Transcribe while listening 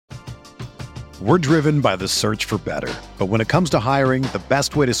We're driven by the search for better. But when it comes to hiring, the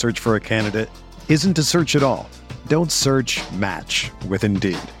best way to search for a candidate isn't to search at all. Don't search, match with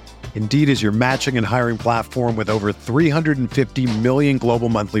Indeed. Indeed is your matching and hiring platform with over 350 million global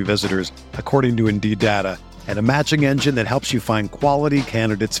monthly visitors, according to Indeed data, and a matching engine that helps you find quality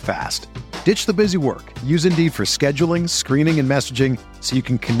candidates fast. Ditch the busy work. Use Indeed for scheduling, screening, and messaging so you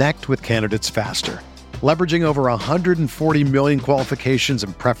can connect with candidates faster. Leveraging over 140 million qualifications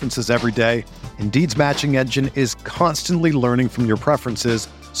and preferences every day, Indeed's matching engine is constantly learning from your preferences,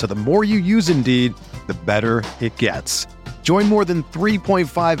 so the more you use Indeed, the better it gets. Join more than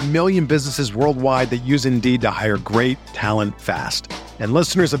 3.5 million businesses worldwide that use Indeed to hire great talent fast. And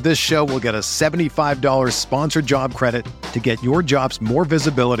listeners of this show will get a $75 sponsored job credit to get your jobs more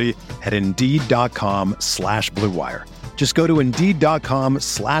visibility at Indeed.com/Blue Wire. Just go to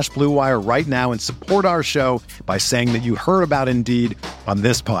Indeed.com/Blue Wire right now and support our show by saying that you heard about Indeed on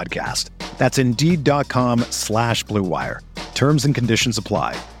this podcast. That's Indeed.com/Blue Wire. Terms and conditions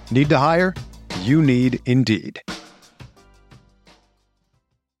apply. Need to hire? You need Indeed.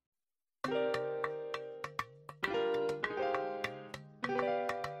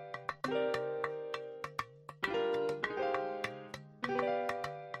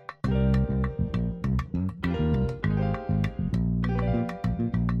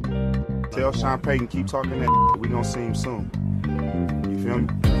 Tell Sean Payton, keep talking that. We gonna see him soon. You feel me?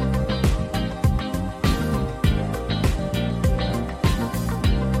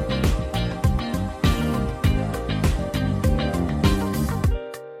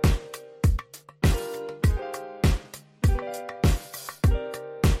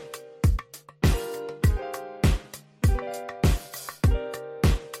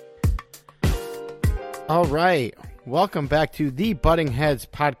 All right. Welcome back to the Butting Heads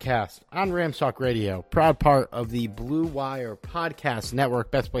podcast on Rams Talk Radio, proud part of the Blue Wire Podcast Network,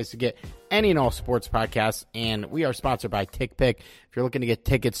 best place to get any and all sports podcasts, and we are sponsored by TickPick. If you're looking to get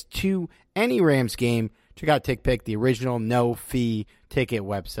tickets to any Rams game, check out TickPick, the original no-fee ticket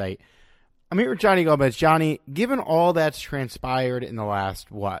website. I'm here with Johnny Gomez. Johnny, given all that's transpired in the last,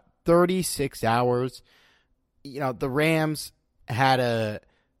 36 hours, the Rams had a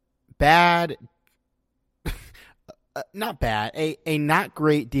bad... a not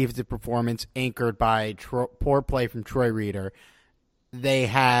great defensive performance anchored by poor play from Troy Reeder. They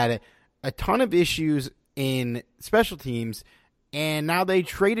had a ton of issues in special teams, and now they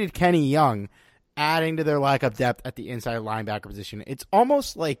traded Kenny Young, adding to their lack of depth at the inside linebacker position. It's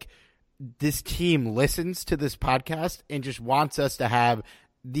almost like this team listens to this podcast and just wants us to have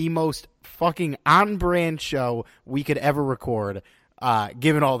the most fucking on-brand show we could ever record,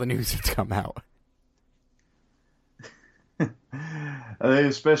 given all the news that's come out. They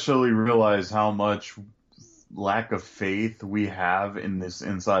especially realize how much lack of faith we have in this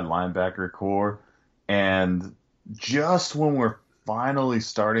inside linebacker core. And just when we're finally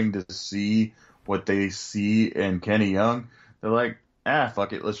starting to see what they see in Kenny Young, they're like,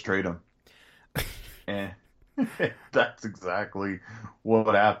 fuck it, let's trade him. And that's exactly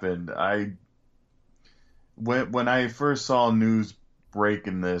what happened. When I first saw news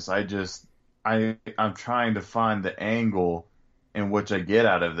breaking this, I'm trying to find the angle in which I get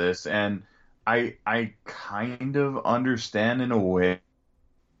out of this, and I kind of understand in a way,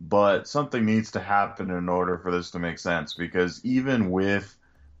 but something needs to happen in order for this to make sense, because even with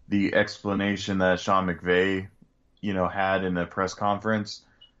the explanation that Sean McVay, had in the press conference,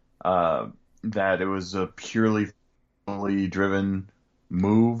 that it was a purely driven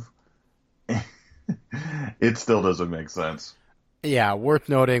move, it still doesn't make sense. Yeah, worth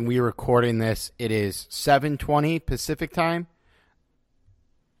noting, we're recording this. It is 7:20 Pacific time.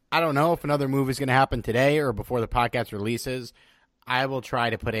 I don't know if another move is going to happen today or before the podcast releases. I will try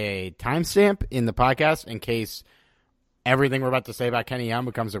to put a timestamp in the podcast in case everything we're about to say about Kenny Young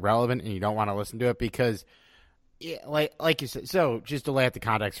becomes irrelevant and you don't want to listen to it, because, like you said, so just to lay out the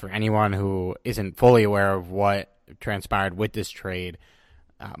context for anyone who isn't fully aware of what transpired with this trade,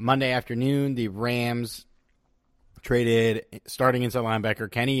 Monday afternoon, the Rams traded starting inside linebacker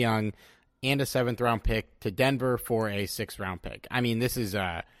Kenny Young and a 7th-round pick to Denver for a 6th-round pick. I mean, this is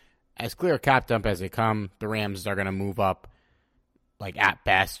as clear a cap dump as they come. The Rams are going to move up, at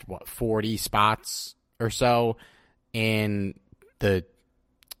best, 40 spots or so in the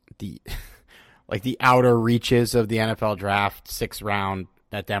outer reaches of the NFL draft. 6th round,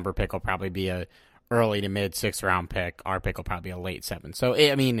 that Denver pick will probably be a early to mid 6th round pick. Our pick will probably be a late 7th. So,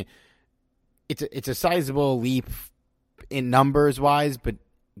 it's a sizable leap in numbers wise, but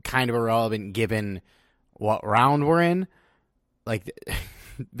kind of irrelevant given what round we're in.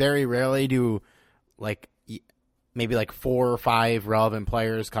 Very rarely do maybe like 4 or 5 relevant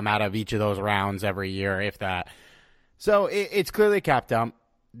players come out of each of those rounds every year, if that. So it's clearly a cap dump.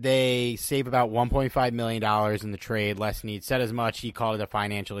 They save about $1.5 million in the trade. Les Snead said as much. He called it a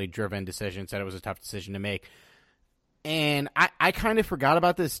financially driven decision, said it was a tough decision to make. And I kind of forgot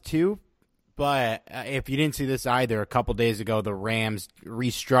about this too, but if you didn't see this either, a couple days ago, the Rams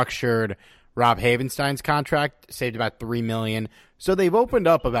restructured Rob Havenstein's contract, saved about $3 million. So they've opened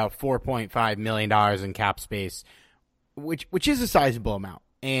up about $4.5 million in cap space, which is a sizable amount.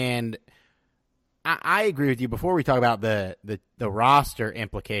 And I agree with you. Before we talk about the roster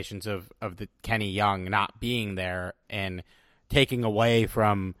implications of the Kenny Young not being there and taking away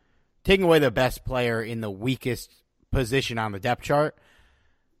the best player in the weakest position on the depth chart,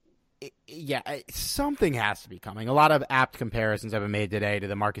 something has to be coming. A lot of apt comparisons have been made today to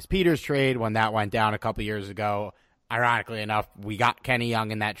the Marcus Peters trade when that went down a couple years ago. Ironically enough, we got Kenny Young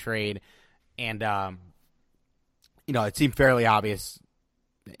in that trade, and it seemed fairly obvious.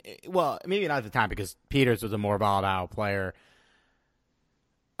 Well, maybe not at the time because Peters was a more volatile player.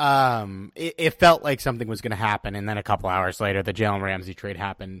 It felt like something was going to happen, and then a couple hours later, the Jalen Ramsey trade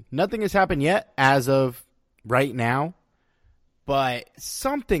happened. Nothing has happened yet as of right now, but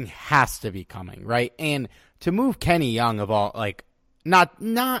something has to be coming, right? And to move Kenny Young of all, like, not,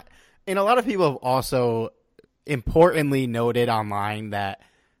 and a lot of people have also importantly noted online that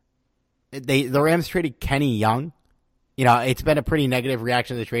the Rams traded Kenny Young. It's been a pretty negative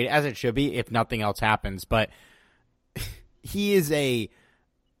reaction to the trade, as it should be if nothing else happens. But he is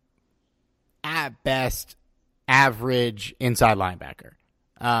at best, average inside linebacker.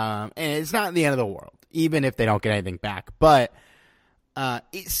 And it's not the end of the world, even if they don't get anything back. But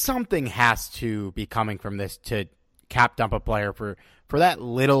something has to be coming from this to cap dump a player for that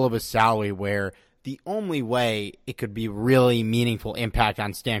little of a salary, where the only way it could be really meaningful impact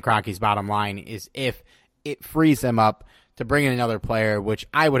on Stan Kroenke's bottom line is if it frees them up to bring in another player, which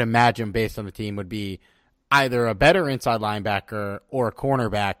I would imagine, based on the team, would be either a better inside linebacker or a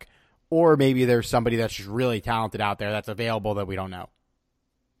cornerback, or maybe there's somebody that's just really talented out there that's available that we don't know.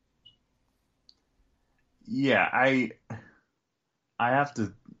 Yeah, I have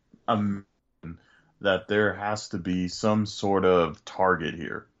to imagine that there has to be some sort of target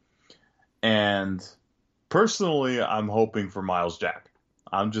here. And personally, I'm hoping for Myles Jack.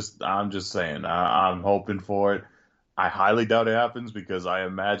 I'm just saying, I'm hoping for it. I highly doubt it happens because I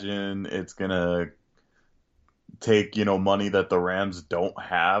imagine it's gonna take money that the Rams don't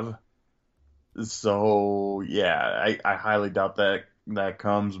have. So yeah, I highly doubt that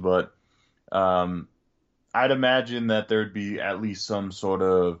comes, but I'd imagine that there'd be at least some sort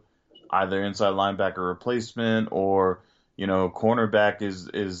of either inside linebacker replacement or cornerback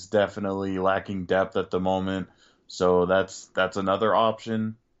is definitely lacking depth at the moment. So that's another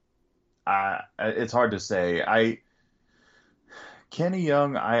option. It's hard to say. Kenny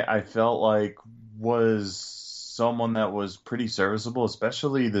Young, I felt like was someone that was pretty serviceable,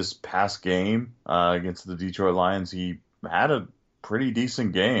 especially this past game against the Detroit Lions. He had a pretty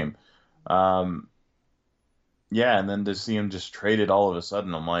decent game. And then to see him just traded all of a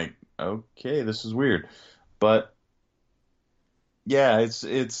sudden, I'm like, okay, this is weird. But yeah,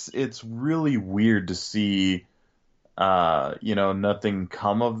 it's really weird to see nothing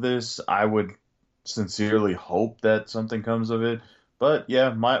come of this. I would sincerely hope that something comes of it. But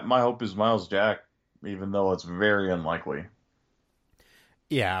yeah, my hope is Myles Jack, even though it's very unlikely.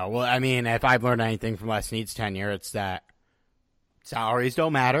 Yeah, well, I mean, if I've learned anything from Les Snead's tenure, it's that salaries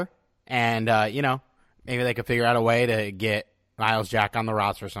don't matter. And, maybe they could figure out a way to get Myles Jack on the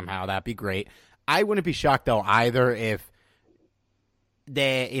roster somehow. That'd be great. I wouldn't be shocked, though, either if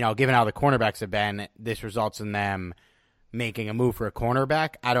they, given how the cornerbacks have been, this results in them making a move for a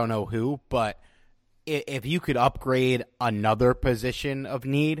cornerback. I don't know who, but if you could upgrade another position of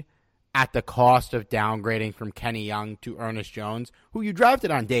need at the cost of downgrading from Kenny Young to Ernest Jones, who you drafted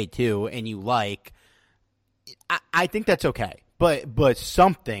on day 2 and you like, I think that's okay. But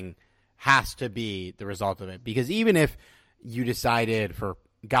something has to be the result of it, because even if you decided for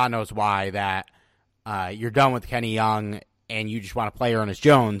God knows why that you're done with Kenny Young and you just want to play Ernest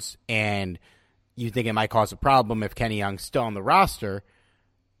Jones and you think it might cause a problem if Kenny Young's still on the roster,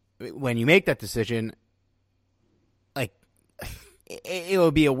 when you make that decision, like, it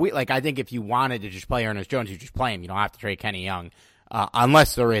would be I think if you wanted to just play Ernest Jones, you just play him. You don't have to trade Kenny Young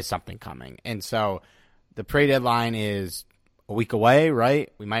unless there is something coming. And so the trade deadline is a week away,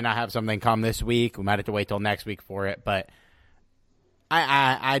 right? We might not have something come this week. We might have to wait till next week for it. But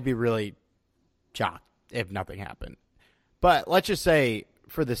I'd be really shocked if nothing happened. But let's just say,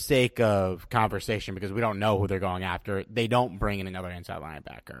 for the sake of conversation, because we don't know who they're going after, they don't bring in another inside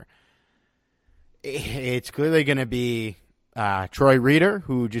linebacker. It's clearly going to be Troy Reeder,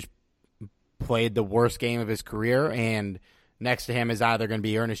 who just played the worst game of his career, and next to him is either going to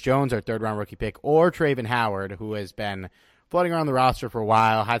be Ernest Jones, our third-round rookie pick, or Travin Howard, who has been floating around the roster for a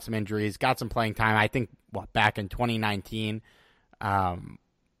while, had some injuries, got some playing time. I think back in 2019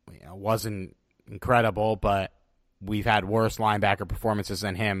 wasn't incredible, but we've had worse linebacker performances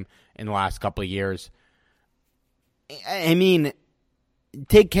than him in the last couple of years. I mean,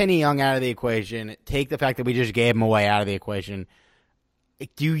 take Kenny Young out of the equation. Take the fact that we just gave him away out of the equation.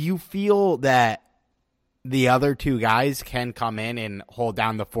 Do you feel that the other two guys can come in and hold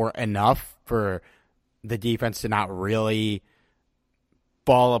down the fort enough for the defense to not really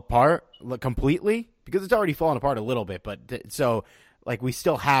fall apart completely? Because it's already fallen apart a little bit, but so like we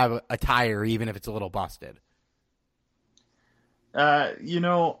still have a tire even if it's a little busted.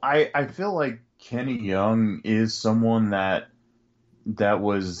 I feel like Kenny Young is someone that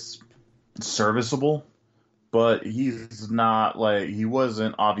was serviceable, but he's not like, he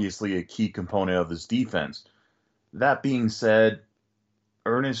wasn't obviously a key component of his defense. That being said,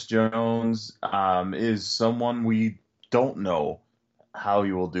 Ernest Jones is someone we don't know how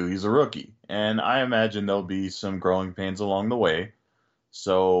he will do. He's a rookie, and I imagine there'll be some growing pains along the way.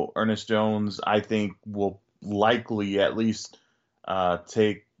 So Ernest Jones, I think, will likely at least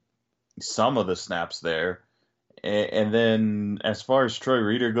take some of the snaps there. And then as far as Troy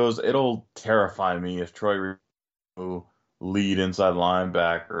Reeder goes, it'll terrify me if Troy Reeder will lead inside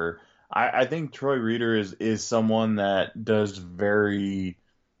linebacker. I think Troy Reeder is someone that does very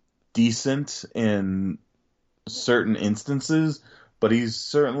decent in certain instances, but he's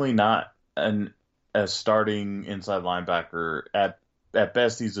certainly not a starting inside linebacker. At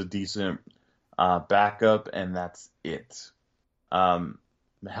best, he's a decent backup, and that's it.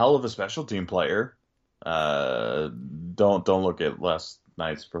 Hell of a special team player. Don't look at last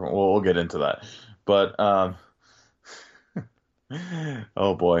night's performance. We'll get into that. But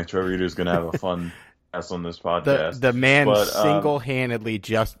oh boy, Troy Reeder's gonna have a fun ass on this podcast. The man single-handedly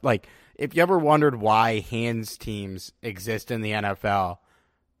just like, if you ever wondered why hands teams exist in the NFL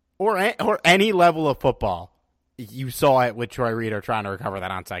or any level of football, you saw it with Troy Reeder trying to recover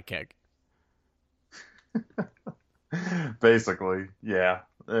that onside kick. Basically, yeah.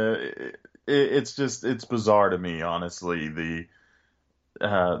 It's bizarre to me, honestly. The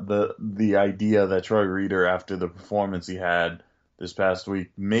idea that Troy Reeder, after the performance he had this past week,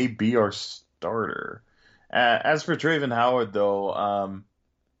 may be our starter. As for Travin Howard, though,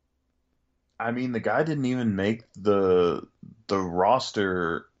 I mean, the guy didn't even make the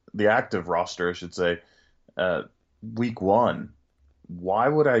roster, the active roster, I should say, week one. Why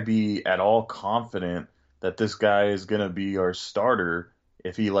would I be at all confident that this guy is going to be our starter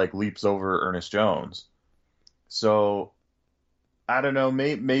if he leaps over Ernest Jones? So I don't know.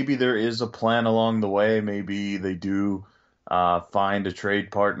 Maybe there is a plan along the way. Maybe they do find a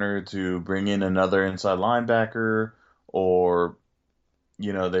trade partner to bring in another inside linebacker, or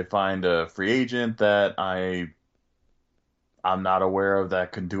they find a free agent that I'm not aware of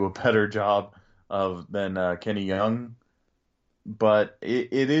that can do a better job than Kenny Young. But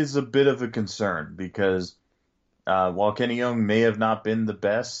it is a bit of a concern because while Kenny Young may have not been the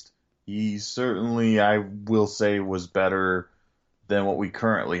best, he certainly, I will say, was better than what we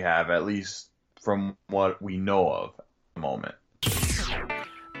currently have, at least from what we know of at the moment.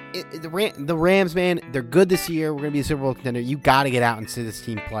 The Rams, man, they're good this year. We're going to be a Super Bowl contender. You got to get out and see this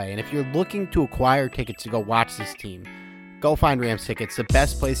team play. And if you're looking to acquire tickets to go watch this team, go find Rams tickets. The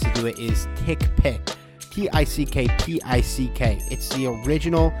best place to do it is TickPick. TickPick. It's the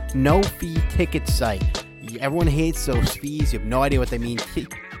original no-fee ticket site. Everyone hates those fees. You have no idea what they mean.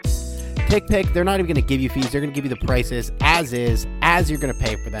 TickPick, they're not even going to give you fees. They're going to give you the prices as you're going to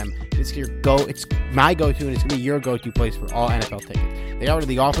pay for them. It's my go-to, and it's going to be your go-to place for all NFL tickets. They are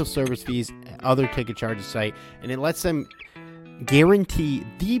the office service fees, other ticket charges site, and it lets them guarantee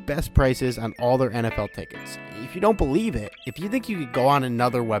the best prices on all their NFL tickets. If you don't believe it, if you think you could go on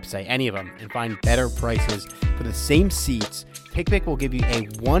another website, any of them, and find better prices for the same seats, TickPick will give you a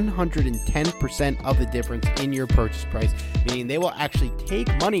 110% of the difference in your purchase price, meaning they will actually take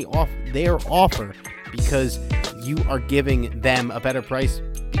money off their offer because you are giving them a better price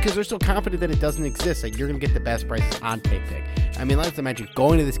because they're so confident that it doesn't exist, that you're going to get the best prices on TickPick. I mean, like I mentioned,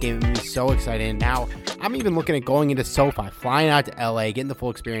 going to this game made me so excited. And now I'm even looking at going into SoFi, flying out to LA, getting the full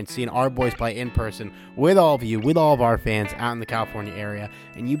experience, seeing our boys play in person with all of you, with all of our fans out in the California area.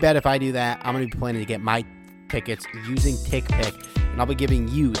 And you bet if I do that, I'm going to be planning to get my tickets using TickPick, and I'll be giving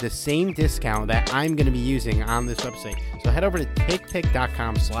you the same discount that I'm going to be using on this website. So head over to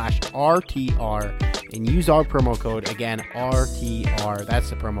tickpick.com/RTR and use our promo code, again, RTR. That's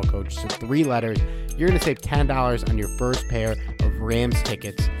the promo code, just 3 letters. You're going to save $10 on your first pair of Rams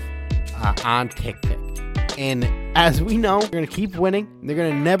tickets on TickPick. And as we know, they're going to keep winning. They're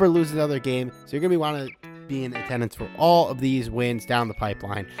going to never lose another game. So you're going to want to be in attendance for all of these wins down the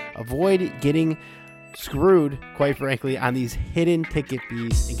pipeline. Avoid getting screwed, quite frankly, on these hidden ticket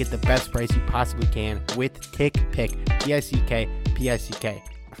fees and get the best price you possibly can with TickPick. P-I-C-K.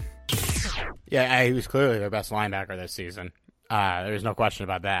 Yeah, he was clearly their best linebacker this season. There's no question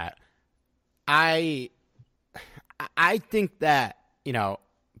about that. I think that,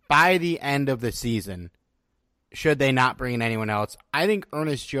 by the end of the season, should they not bring in anyone else, I think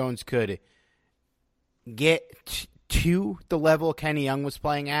Ernest Jones could get to the level Kenny Young was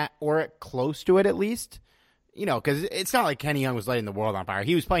playing at, or close to it at least. Because it's not like Kenny Young was lighting the world on fire.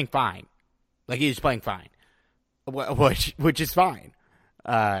 He was playing fine. He was playing fine. Which is fine.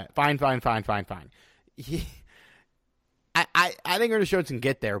 Fine. I think Ernest Jones can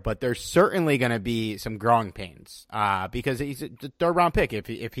get there, but there's certainly going to be some growing pains because he's a third-round pick.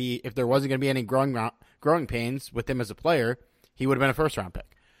 If there wasn't going to be any growing pains with him as a player, he would have been a first-round pick.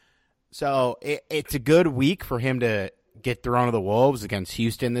 So it's a good week for him to get thrown to the Wolves against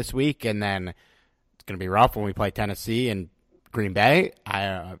Houston this week, and then it's going to be rough when we play Tennessee and Green Bay.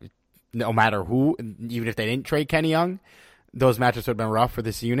 No matter who, even if they didn't trade Kenny Young, those matchups would have been rough for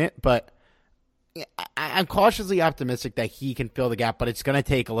this unit, but I'm cautiously optimistic that he can fill the gap, but it's going to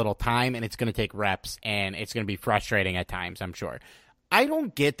take a little time, and it's going to take reps, and it's going to be frustrating at times, I'm sure. I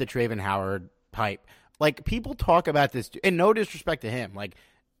don't get the Travin Howard hype. People talk about this, and no disrespect to him.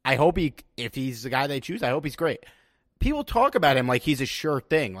 I hope if he's the guy they choose, I hope he's great. People talk about him like he's a sure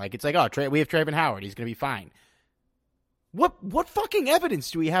thing. It's we have Travin Howard. He's going to be fine. What fucking evidence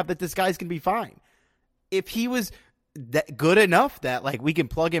do we have that this guy's going to be fine? If he was that good enough that we can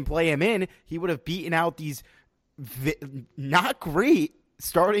plug and play him in, he would have beaten out these not great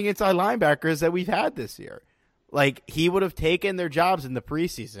starting inside linebackers that we've had this year. He would have taken their jobs in the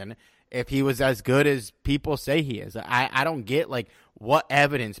preseason if he was as good as people say he is. I don't get what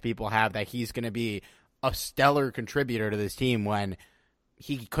evidence people have that he's going to be a stellar contributor to this team when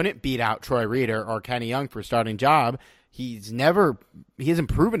he couldn't beat out Troy Reeder or Kenny Young for starting job. He hasn't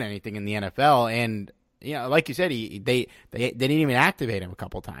proven anything in the NFL, and like you said, they didn't even activate him a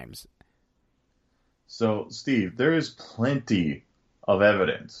couple times. So, Steve, there is plenty of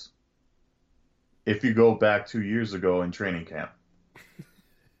evidence if you go back 2 years ago in training camp.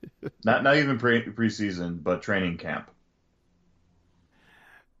 not even preseason, but training camp.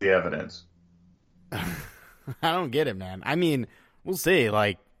 The evidence. I don't get it, man. I mean, we'll see.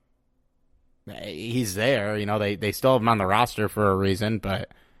 He's there. They still have him on the roster for a reason, but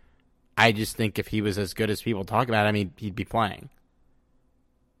I just think if he was as good as people talk about, he'd be playing.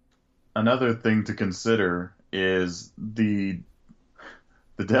 Another thing to consider is the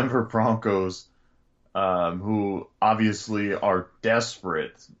Denver Broncos, who obviously are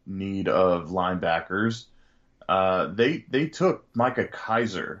desperate need of linebackers. They took Micah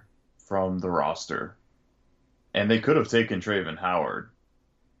Kiser from the roster, and they could have taken Travin Howard.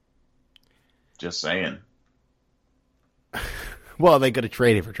 Just saying. Well, they could have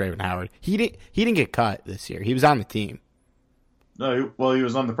traded for Travin Howard. He didn't get cut this year. He was on the team. No, he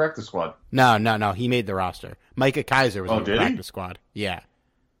was on the practice squad. No. He made the roster. Micah Kiser was on the practice squad. Yeah.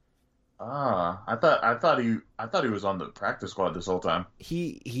 I thought he was on the practice squad this whole time.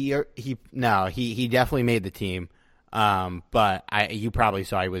 He definitely made the team. But you probably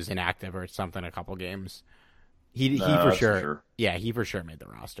saw he was inactive or something a couple games. He for sure. Yeah, he for sure made the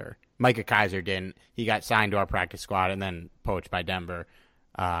roster. Micah Kiser didn't. He got signed to our practice squad and then poached by Denver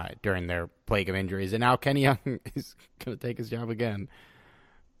during their plague of injuries. And now Kenny Young is going to take his job again.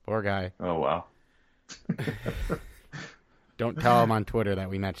 Poor guy. Oh, wow. Don't tell him on Twitter that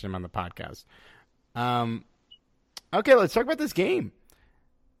we mentioned him on the podcast. Okay, let's talk about this game.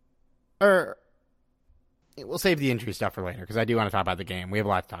 We'll save the injury stuff for later because I do want to talk about the game. We have a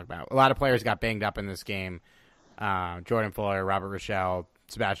lot to talk about. A lot of players got banged up in this game. Jordan Fuller, Robert Rochelle,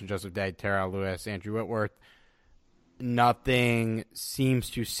 Sebastian Joseph Day, Terrell Lewis, Andrew Whitworth. Nothing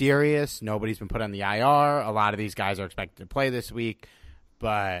seems too serious. Nobody's been put on the IR. A lot of these guys are expected to play this week,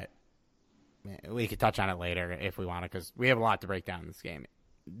 but we could touch on it later if we want to because we have a lot to break down in this game.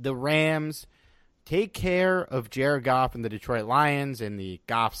 The Rams take care of Jared Goff and the Detroit Lions in the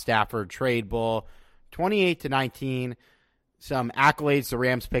Goff-Stafford Trade Bowl, 28-19. Some accolades the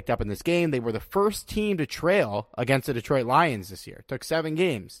Rams picked up in this game. They were the first team to trail against the Detroit Lions this year. It took 7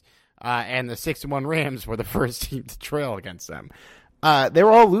 games. And the 6-1 Rams were the first team to trail against them. They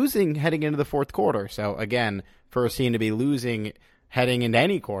were all losing heading into the fourth quarter. So, again, first team to be losing heading into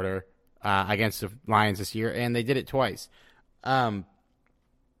any quarter against the Lions this year, and they did it twice. I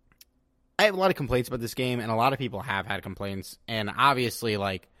have a lot of complaints about this game, and a lot of people have had complaints. And obviously,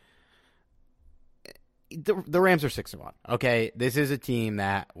 like, the Rams are 6-1. Okay, this is a team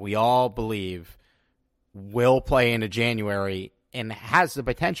that we all believe will play into January and has the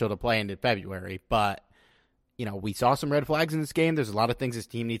potential to play into February. But we saw some red flags in this game. There's a lot of things this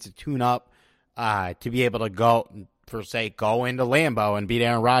team needs to tune up to be able to go into Lambeau and beat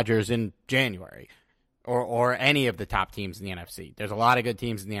Aaron Rodgers in January. Or any of the top teams in the NFC. There's a lot of good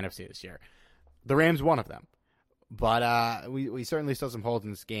teams in the NFC this year. The Rams, one of them. But we certainly saw some holes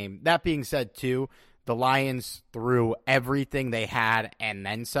in this game. That being said, too, the Lions threw everything they had and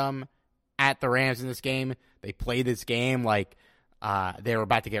then some at the Rams in this game. They played this game like they were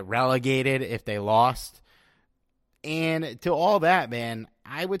about to get relegated if they lost. And to all that, man,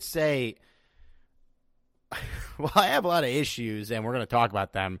 I would say, well, I have a lot of issues, and we're going to talk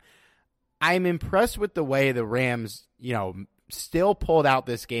about them. I'm impressed with the way the Rams, still pulled out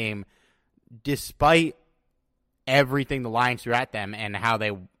this game despite everything the Lions threw at them and how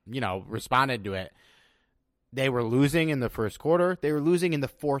they, responded to it. They were losing in the first quarter. They were losing in the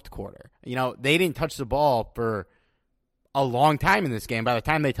fourth quarter. They didn't touch the ball for a long time in this game. By the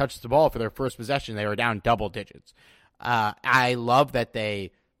time they touched the ball for their first possession, they were down double digits. I love that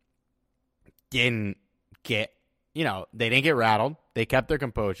they didn't get, they didn't get rattled. They kept their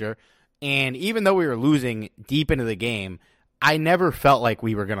composure. And even though we were losing deep into the game, I never felt like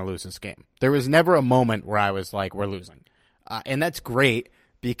we were going to lose this game. There was never a moment where I was like, we're losing. And that's great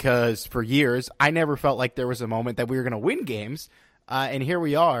because for years, I never felt like there was a moment that we were going to win games. And here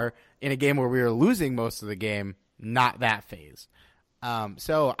we are in a game where we were losing most of the game, not that phase.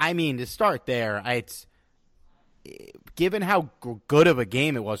 So, to start there, it's given how good of a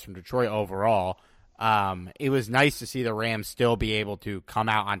game it was from Detroit overall, it was nice to see the Rams still be able to come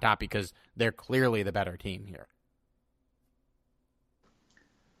out on top because they're clearly the better team here.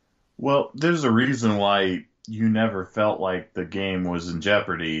 Well, there's a reason why you never felt like the game was in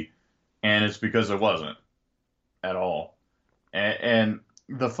jeopardy, and it's because it wasn't at all. And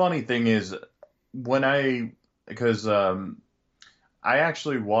the funny thing is, because I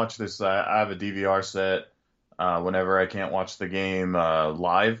actually watch this, I have a DVR set whenever I can't watch the game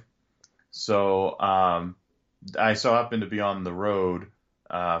live. So I so happened to be on the road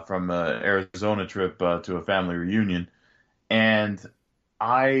from an Arizona trip to a family reunion, and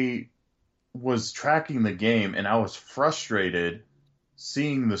I was tracking the game, and I was frustrated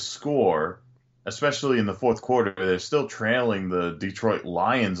seeing the score, especially in the fourth quarter. They're still trailing the Detroit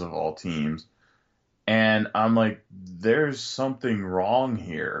Lions of all teams, and I'm like, there's something wrong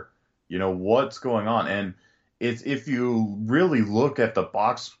here. What's going on? And it's, if you really look at the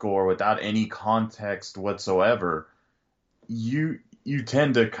box score without any context whatsoever, you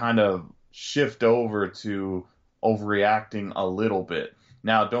tend to kind of shift over to overreacting a little bit.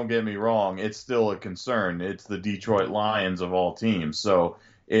 Now, don't get me wrong, it's still a concern. It's the Detroit Lions of all teams. So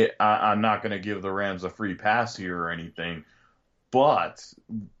I'm not going to give the Rams a free pass here or anything. But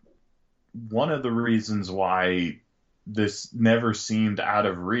one of the reasons why this never seemed out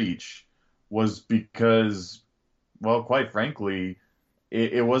of reach was because, well, quite frankly,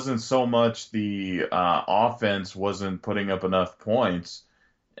 it wasn't so much the offense wasn't putting up enough points.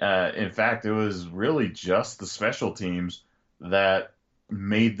 In fact, it was really just the special teams that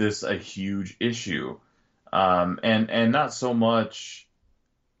made this a huge issue, and not so much,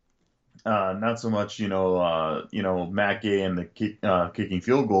 Matt Gay and the kicking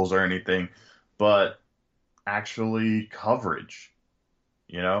field goals or anything, but actually coverage.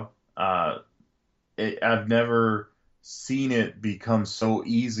 I've never seen it become so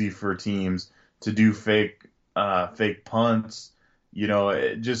easy for teams to do fake punts.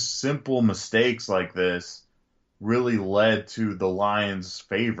 Just simple mistakes like this really led to the Lions'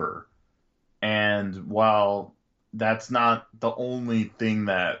 favor. And while that's not the only thing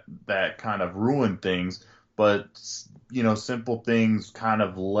that kind of ruined things, but simple things kind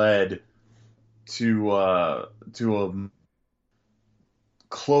of led to a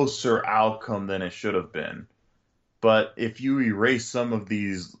closer outcome than it should have been. But if you erase some of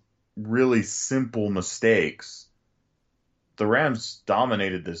these really simple mistakes, the Rams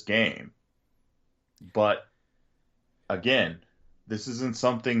dominated this game. But again, this isn't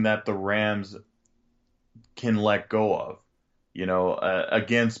something that the Rams can let go of.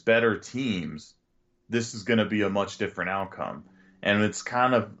 Against better teams, this is going to be a much different outcome. And it's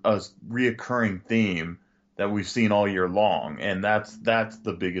kind of a reoccurring theme that we've seen all year long. And that's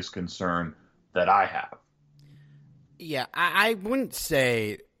the biggest concern that I have. Yeah, I wouldn't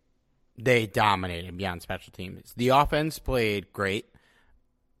say they dominated beyond special teams. The offense played great.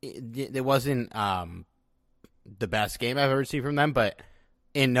 it wasn't the best game I've ever seen from them, but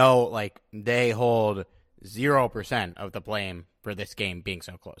they hold 0% of the blame for this game being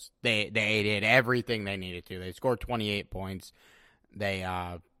so close. They did everything they needed to. They scored 28 points. They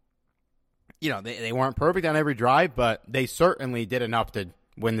they weren't perfect on every drive, but they certainly did enough to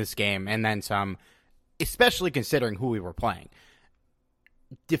win this game and then some, especially considering who we were playing.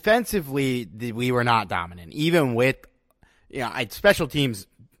 Defensively, we were not dominant. Even with, special teams,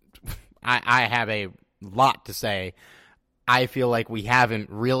 I have a lot to say. I feel like we haven't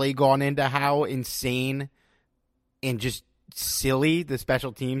really gone into how insane and just silly the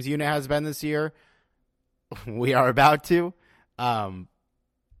special teams unit has been this year. We are about to.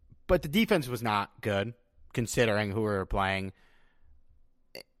 But the defense was not good, considering who we were playing.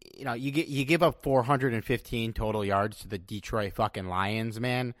 You give up 415 total yards to the Detroit fucking Lions,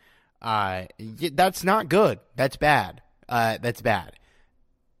 man. That's not good. That's bad. That's bad.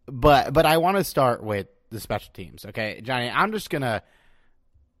 But I want to start with the special teams, okay? Johnny, I'm just going to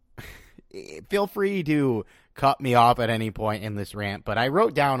feel free to cut me off at any point in this rant, but I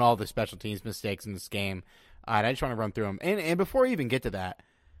wrote down all the special teams mistakes in this game, and I just want to run through them. And before I even get to that,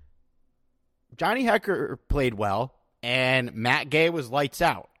 Johnny Hekker played well, and Matt Gay was lights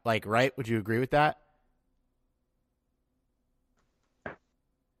out. Right? Would you agree with that?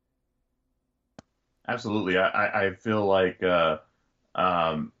 Absolutely. I feel like Matt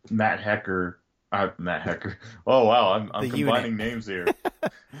Hekker. Oh wow, I'm combining names here.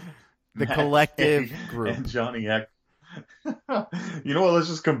 The collective group and Johnny Hekker. You know what? Let's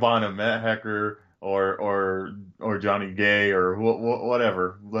just combine them. Matt Hekker or Johnny Gay or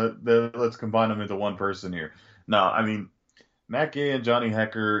whatever. Let's combine them into one person here. No, I mean, Matt Gay and Johnny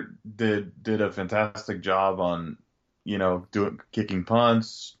Hekker did a fantastic job on, kicking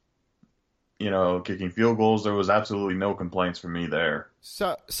punts, kicking field goals. There was absolutely no complaints from me there.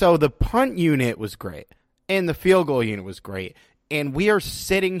 So the punt unit was great, and the field goal unit was great, and we are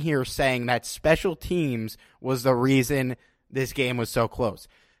sitting here saying that special teams was the reason this game was so close.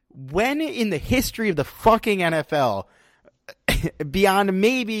 When in the history of the fucking NFL, beyond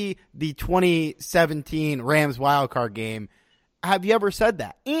maybe the 2017 Rams wildcard game, have you ever said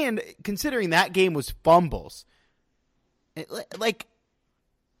that? And considering that game was fumbles,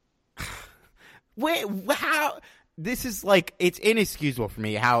 wait, how? This is it's inexcusable for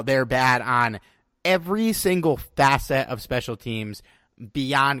me how they're bad on every single facet of special teams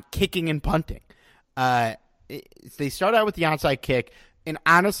beyond kicking and punting. They start out with the onside kick, and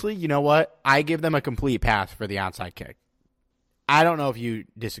honestly, you know what? I give them a complete pass for the onside kick. I don't know if you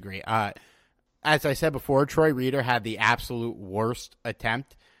disagree. As I said before, Troy Reeder had the absolute worst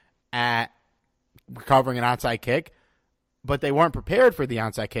attempt at recovering an onside kick, but they weren't prepared for the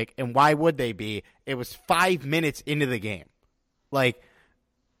onside kick, and why would they be? It was 5 minutes into the game.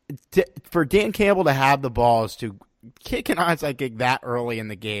 For Dan Campbell to have the balls to kick an onside kick that early in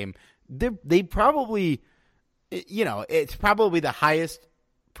the game, they probably, it's probably the highest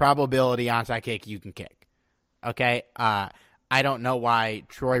probability onside kick you can kick. Okay? I don't know why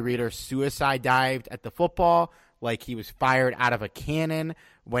Troy Reeder suicide dived at the football like he was fired out of a cannon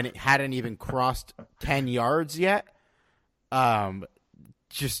when it hadn't even crossed 10 yards yet.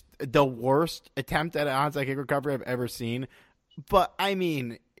 Just the worst attempt at an onside kick recovery I've ever seen. But, I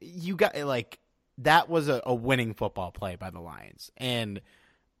mean, you got, that was a winning football play by the Lions. And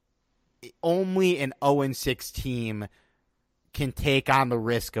only an 0-6 team can take on the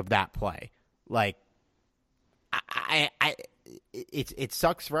risk of that play. It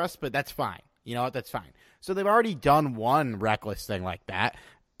sucks for us, but that's fine. You know what? That's fine. So they've already done one reckless thing like that.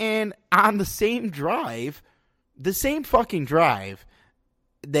 And on the same fucking drive,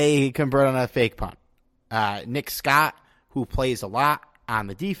 they convert on a fake punt. Nick Scott, who plays a lot on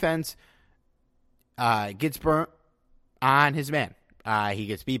the defense, gets burnt on his man. He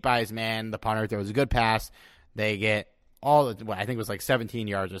gets beat by his man. The punter throws a good pass. They get I think it was 17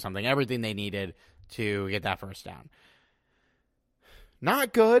 yards or something, everything they needed to get that first down.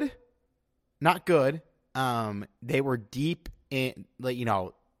 Not good. They were deep in,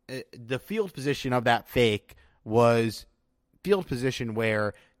 the field position of that fake was field position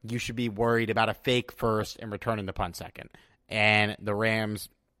where you should be worried about a fake first and returning the punt second. And the Rams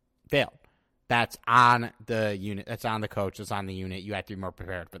failed. That's on the unit. That's on the coach. That's on the unit. You have to be more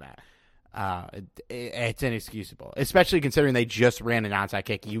prepared for that. It's inexcusable, especially considering they just ran an onside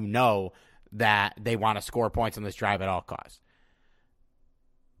kick. You know that they want to score points on this drive at all costs.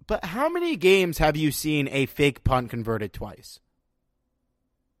 But how many games have you seen a fake punt converted twice?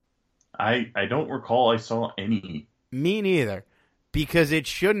 I don't recall I saw any. Me neither, because it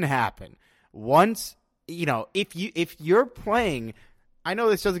shouldn't happen. Once, if you're playing I know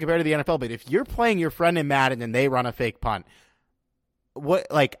this doesn't compare to the NFL, but if you're playing your friend in Madden and they run a fake punt,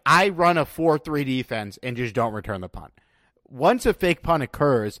 I run a 4-3 defense and just don't return the punt. Once a fake punt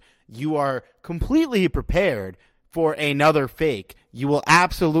occurs, you are completely prepared for another fake. You will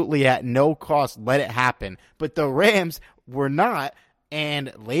absolutely at no cost let it happen. But the Rams were not,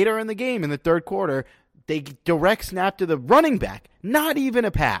 and later in the game, in the third quarter, they direct snap to the running back, not even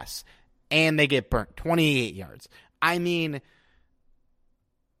a pass, and they get burnt, 28 yards. I mean,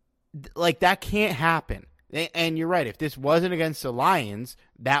 that can't happen. And you're right. If this wasn't against the Lions,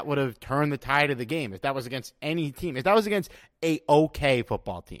 that would have turned the tide of the game. If that was against any team, if that was against a okay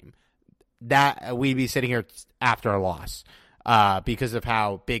football team, that we'd be sitting here after a loss because of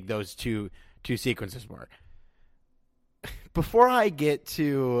how big those two sequences were. Before I get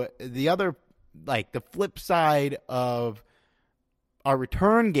to the other, the flip side of our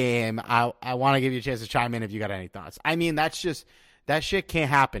return game, I want to give you a chance to chime in if you got any thoughts. I mean, that shit can't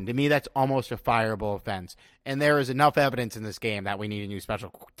happen. To me, that's almost a fireable offense. And there is enough evidence in this game that we need a new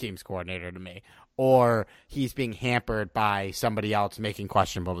special teams coordinator to me, or he's being hampered by somebody else making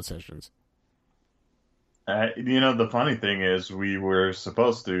questionable decisions. The funny thing is we were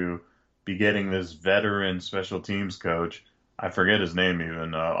supposed to be getting this veteran special teams coach. I forget his name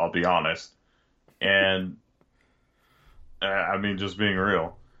even, I'll be honest. And, just being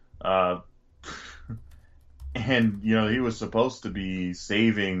real. And, he was supposed to be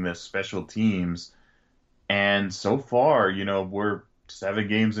saving the special teams. And so far, we're 7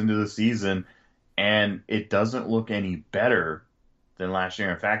 games into the season, and it doesn't look any better than last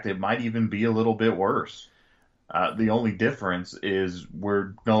year. In fact, it might even be a little bit worse. The only difference is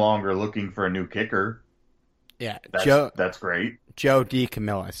we're no longer looking for a new kicker. Yeah, that's great. Joe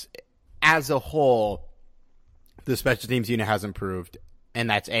DeCamillis. As a whole, the special teams unit has improved. And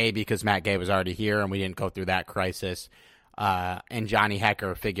that's because Matt Gay was already here and we didn't go through that crisis. And Johnny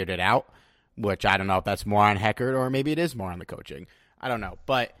Hecker figured it out, which I don't know if that's more on Hecker or maybe it is more on the coaching. I don't know.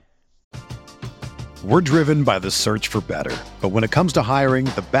 But we're driven by the search for better. But when it comes to hiring,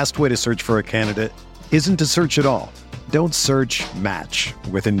 the best way to search for a candidate isn't to search at all. Don't search, match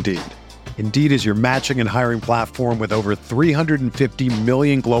with Indeed. Indeed is your matching and hiring platform with over 350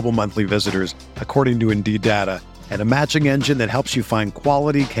 million global monthly visitors, according to Indeed data, and a matching engine that helps you find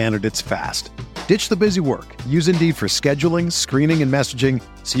quality candidates fast. Ditch the busy work. Use Indeed for scheduling, screening, and messaging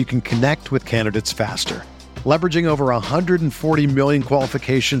so you can connect with candidates faster. Leveraging over 140 million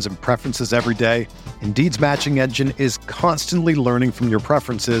qualifications and preferences every day, Indeed's matching engine is constantly learning from your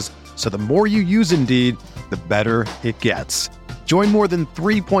preferences, so the more you use Indeed, the better it gets. Join more than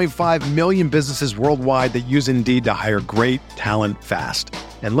 3.5 million businesses worldwide that use Indeed to hire great talent fast.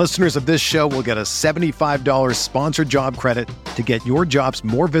 And listeners of this show will get a $75 sponsored job credit to get your jobs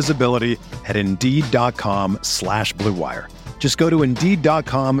more visibility at Indeed.com/Blue Wire. Just go to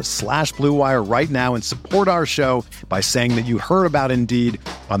Indeed.com/Blue Wire right now and support our show by saying that you heard about Indeed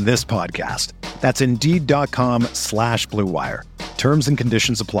on this podcast. That's Indeed.com/Blue Wire. Terms and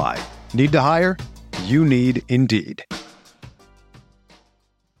conditions apply. Need to hire? You need Indeed.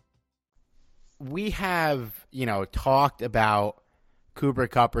 We have, talked about Cooper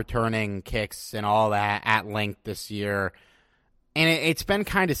Kupp returning kicks and all that at length this year. And it's been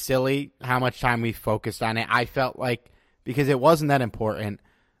kind of silly how much time we focused on it. I felt like because it wasn't that important.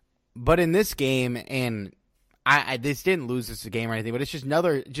 But in this game, and I this didn't lose this game or anything, but it's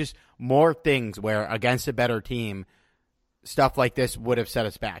just more things where against a better team, stuff like this would have set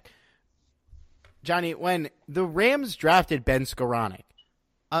us back. Johnny, when the Rams drafted Ben Skoranek,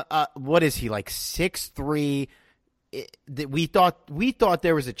 what is he, like 6'3"? We thought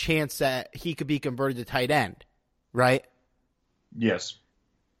there was a chance that he could be converted to tight end, right? Yes.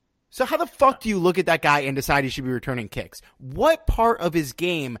 So how the fuck do you look at that guy and decide he should be returning kicks? What part of his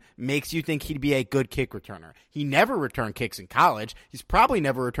game makes you think he'd be a good kick returner? He never returned kicks in college. He's probably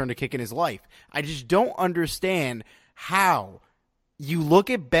never returned a kick in his life. I just don't understand how you look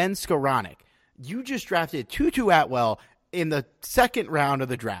at Ben Skoranek. You just drafted Tutu Atwell in the second round of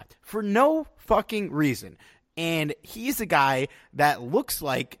the draft for no fucking reason. And he's a guy that looks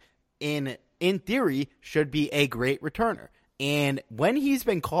like, in theory, should be a great returner. And when he's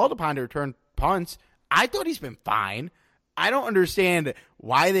been called upon to return punts, I thought he's been fine. I don't understand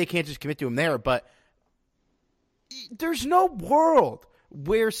why they can't just commit to him there, but there's no world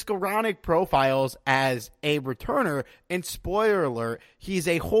where Skoranek profiles as a returner, and spoiler alert, he's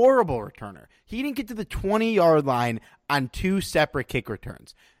a horrible returner. He didn't get to the 20-yard line on 2 separate kick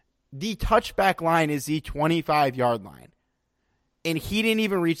returns. The touchback line is the 25-yard line. And he didn't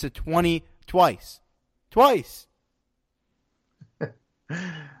even reach the 20 twice. Twice.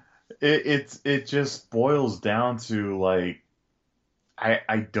 It just boils down to, like,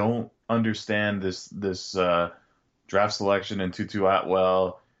 I don't understand this draft selection in Tutu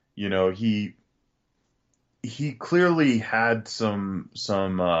Atwell. You know, he clearly had some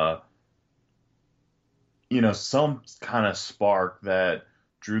kind of spark that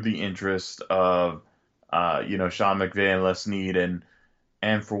drew the interest of Sean McVay and Les Snead,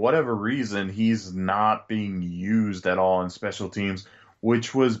 and for whatever reason he's not being used at all in special teams,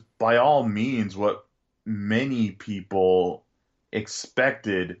 which was by all means what many people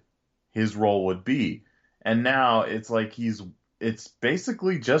expected his role would be. And now it's like it's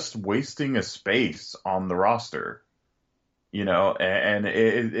basically just wasting a space on the roster, and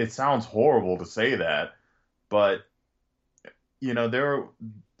it sounds horrible to say that, but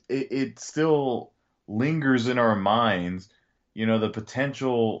it still lingers in our minds, the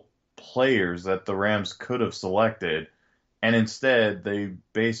potential players that the Rams could have selected, and instead they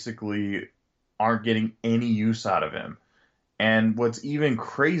basically aren't getting any use out of him. And what's even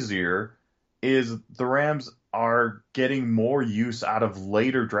crazier is the Rams are getting more use out of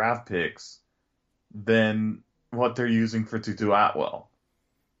later draft picks than what they're using for Tutu Atwell.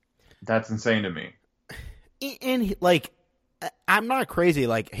 That's insane to me. And I'm not crazy.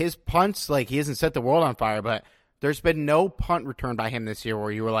 Like, his punts, he hasn't set the world on fire, but there's been no punt return by him this year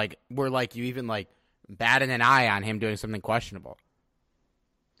where you you even batted an eye on him doing something questionable.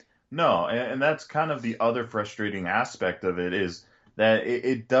 No, and that's kind of the other frustrating aspect of it, is that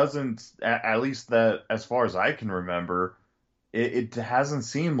it doesn't, at least that as far as I can remember, it hasn't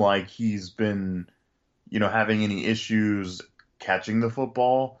seemed like he's been, having any issues catching the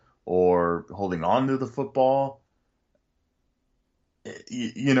football or holding on to the football.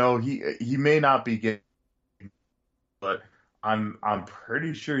 He may not be getting, but I'm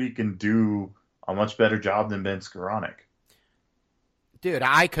pretty sure he can do a much better job than Ben Skowronek. Dude,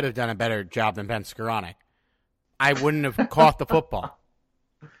 I could have done a better job than Ben Skowronek. I wouldn't have caught the football.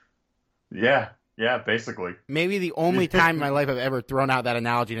 Yeah, basically. Maybe the only time in my life I've ever thrown out that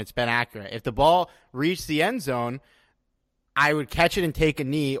analogy and it's been accurate. If the ball reached the end zone, I would catch it and take a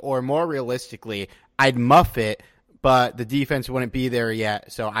knee, or more realistically, I'd muff it, but the defense wouldn't be there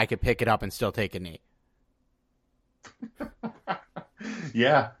yet, so I could pick it up and still take a knee.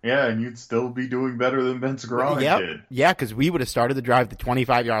 Yeah, and you'd still be doing better than Ben Skowronek did. Yeah, because we would have started the drive at the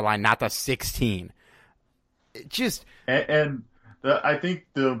 25-yard line, not the 16. I think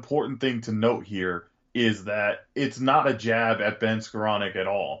the important thing to note here is that it's not a jab at Ben Skowronek at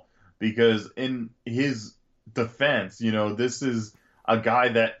all, because in his defense, this is a guy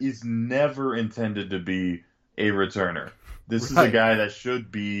that is never intended to be a returner. This is a guy that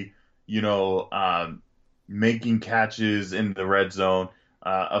should be, making catches in the red zone.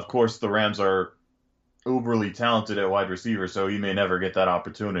 Of course, the Rams are uberly talented at wide receiver, so he may never get that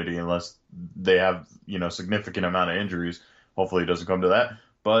opportunity unless they have, significant amount of injuries. Hopefully it doesn't come to that.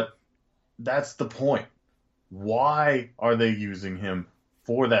 But that's the point. Why are they using him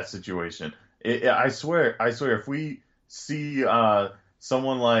for that situation? I swear, if we see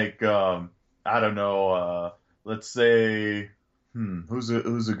someone like, I don't know, let's say, who's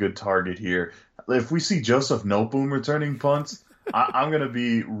a good target here? If we see Joseph Noteboom returning punts, I'm going to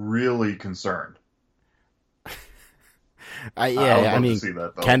be really concerned. I mean,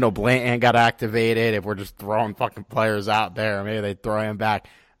 Kendall Blanton got activated. If we're just throwing fucking players out there, maybe they throw him back.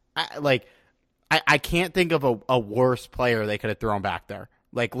 I can't think of a worse player they could have thrown back there.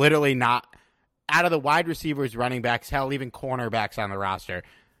 Literally not. Out of the wide receivers, running backs, hell, even cornerbacks on the roster,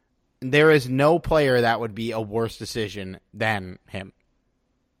 there is no player that would be a worse decision than him.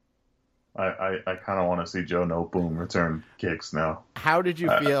 I kind of want to see Joe Noteboom return kicks now. How did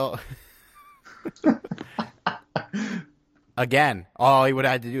you feel? Again, all he would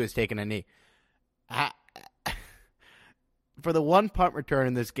have had to do is taking a knee. For the one punt return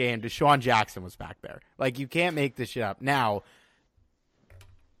in this game, Deshaun Jackson was back there. You can't make this shit up. Now,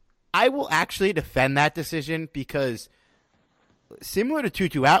 I will actually defend that decision because, similar to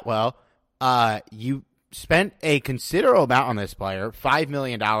Tutu Atwell, you spent a considerable amount on this player. $5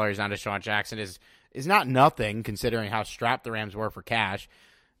 million on Deshaun Jackson is not nothing, considering how strapped the Rams were for cash.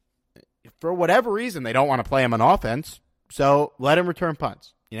 For whatever reason, they don't want to play him on offense, so let him return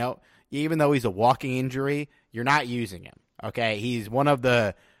punts. Even though he's a walking injury, you're not using him. Okay, he's one of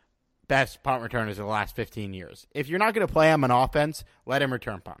the best punt returners of the last 15 years. If you're not going to play him on offense, let him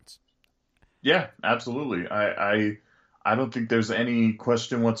return punts. Yeah, absolutely. I don't think there's any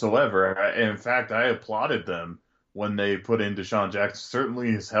question whatsoever. In fact, I applauded them when they put in Deshaun Jackson. Certainly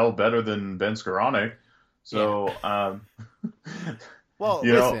is hell better than Ben Skowronek. So, yeah. Well,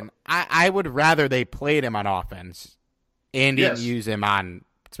 listen, I would rather they played him on offense and didn't use him on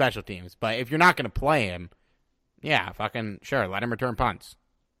special teams. But if you're not going to play him, Yeah, fucking sure. Let him return punts.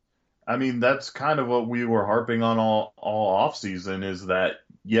 I mean, that's kind of what we were harping on all off season is that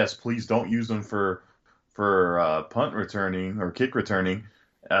yes, please don't use them for punt returning or kick returning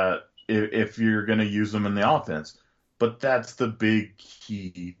if you're going to use them in the offense. But that's the big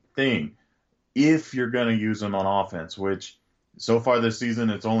key thing. If you're going to use them on offense, which so far this season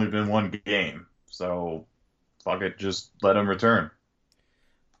it's only been one game, so fuck it, just let them return.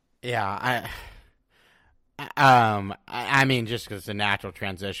 Yeah, I mean, just because it's a natural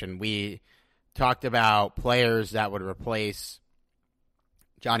transition, we talked about players that would replace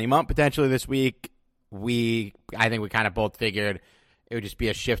Johnny Munt potentially this week. I think we kind of both figured it would just be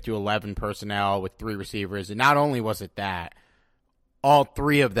a shift to 11 personnel with 3 receivers. And not only was it that, all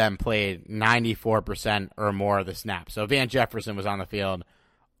 3 of them played 94% or more of the snaps. So Van Jefferson was on the field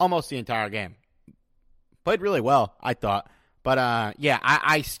almost the entire game. Played really well, I thought. But, yeah,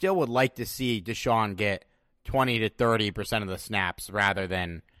 I still would like to see Deshaun get 20 to 30% of the snaps rather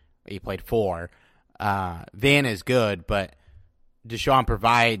than he played 4. Van is good, but Deshaun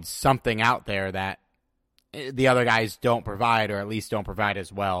provides something out there that the other guys don't provide, or at least don't provide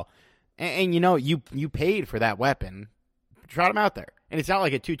as well. And you know, you paid for that weapon. Trot him out there. And it's not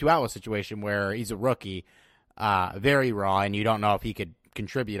like a Tutu Atwell situation where he's a rookie, very raw, and you don't know if he could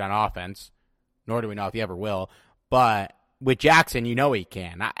contribute on offense, nor do we know if he ever will. But with Jackson, you know he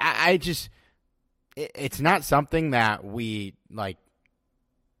can. I just, it's not something that we, like,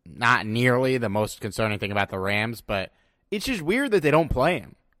 not nearly the most concerning thing about the Rams, but it's just weird that they don't play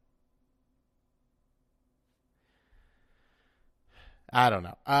him. I don't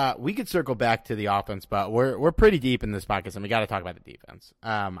know. We could circle back to the offense, but we're pretty deep in this podcast, and we got to talk about the defense.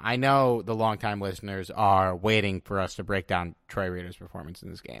 I know the longtime listeners are waiting for us to break down Troy Reader's performance in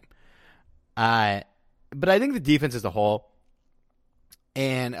this game. But I think the defense as a whole,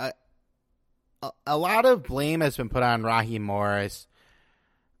 and a lot of blame has been put on Raheem Morris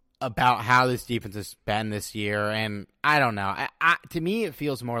about how this defense has been this year, and I don't know. To me, it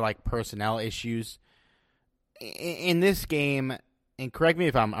feels more like personnel issues. In this game, and correct me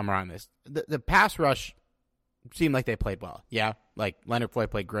if I'm wrong on this, the pass rush seemed like they played well. Yeah, like Leonard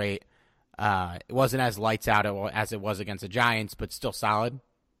Floyd played great. It wasn't as lights out as it was against the Giants, but still solid.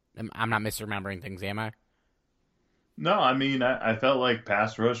 I'm not misremembering things, am I? No, I mean, I felt like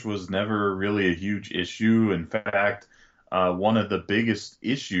pass rush was never really a huge issue. In fact, one of the biggest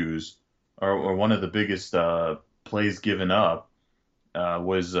issues, or one of the biggest plays given up,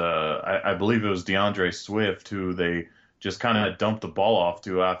 was I believe it was DeAndre Swift, who they just kind of dumped the ball off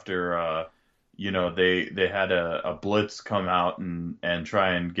to after they had a blitz come out and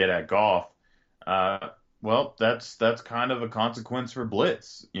try and get at Goff. Well, that's kind of a consequence for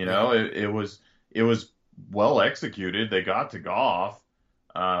blitz. You know, it was well executed. They got to Goff,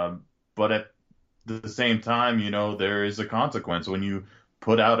 but at the same time, you know, there is a consequence when you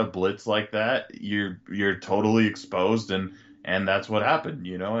put out a blitz like that. You're totally exposed, and that's what happened.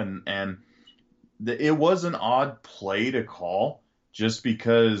 You know, and it was an odd play to call just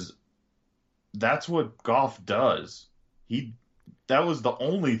because that's what Goff does. That was the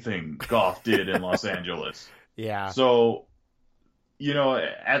only thing Goff did in Los Angeles. Yeah. So, you know,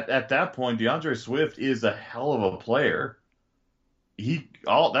 at that point, DeAndre Swift is a hell of a player.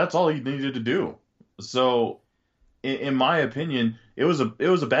 That's all he needed to do. So, in my opinion, it was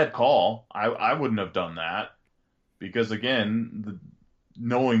a bad call. I wouldn't have done that because, again,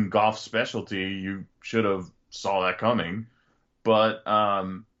 knowing Goff's specialty, you should have saw that coming. But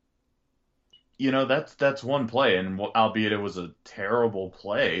you know, that's one play, and albeit it was a terrible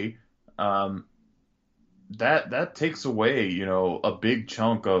play, that takes away, you know, a big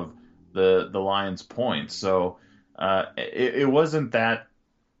chunk of the Lions' points. So it wasn't that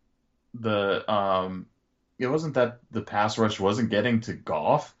the pass rush wasn't getting to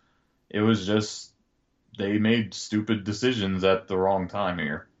Goff. It was just they made stupid decisions at the wrong time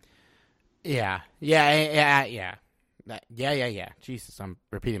here. Yeah. Jesus, I'm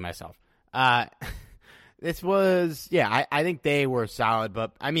repeating myself. This was, I think they were solid,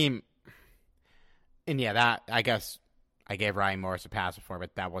 but I mean, and that, I guess I gave Ryan Morris a pass before,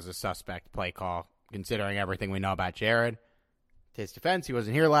 but that was a suspect play call considering everything we know about Jared. To his defense, he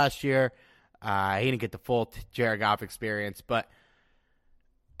wasn't here last year. He didn't get the full Jared Goff experience, but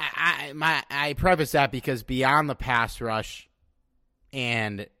I preface that because beyond the pass rush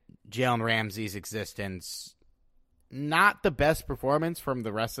and Jalen Ramsey's existence, not the best performance from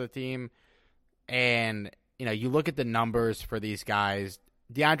the rest of the team. And, you know, you look at the numbers for these guys.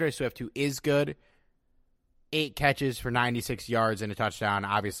 DeAndre Swift, who is good, 8 catches for 96 yards and a touchdown.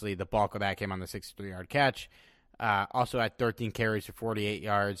 Obviously, the bulk of that came on the 63-yard catch. Also had 13 carries for 48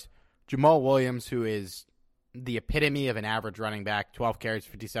 yards. Jamal Williams, who is the epitome of an average running back. 12 carries,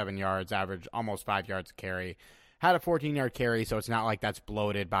 57 yards, average almost 5 yards a carry. Had a 14-yard carry, so it's not like that's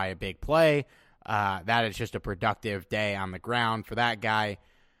bloated by a big play. That is just a productive day on the ground for that guy.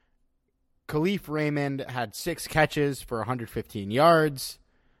 Khalif Raymond had 6 catches for 115 yards.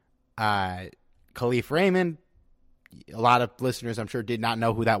 Khalif Raymond, a lot of listeners, I'm sure, did not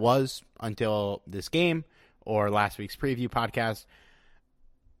know who that was until this game or last week's preview podcast.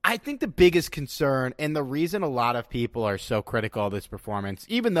 I think the biggest concern, and the reason a lot of people are so critical of this performance,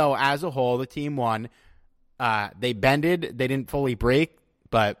 even though as a whole the team won, they bended, they didn't fully break,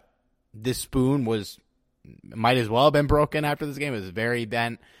 but this spoon might as well have been broken after this game. It was very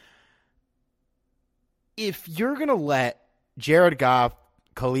bent. If you're going to let Jared Goff,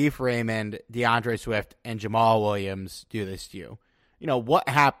 Khalif Raymond, DeAndre Swift, and Jamal Williams do this to you, what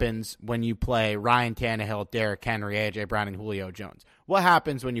happens when you play Ryan Tannehill, Derrick Henry, A.J. Brown, and Julio Jones? What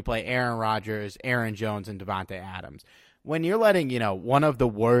happens when you play Aaron Rodgers, Aaron Jones, and Devontae Adams? When you're letting, one of the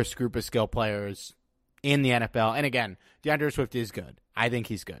worst group of skill players in the NFL, and again, DeAndre Swift is good. I think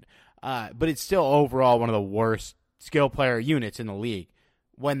he's good. But it's still overall one of the worst skill player units in the league.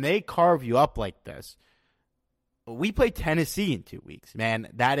 When they carve you up like this, we play Tennessee in 2 weeks, man.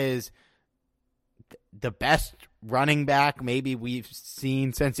 That is the best running back maybe we've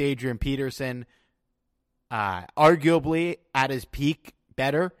seen since Adrian Peterson, arguably at his peak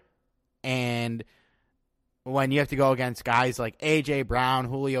better. And when you have to go against guys like A.J. Brown,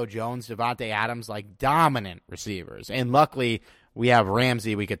 Julio Jones, Devontae Adams, like dominant receivers. And luckily we have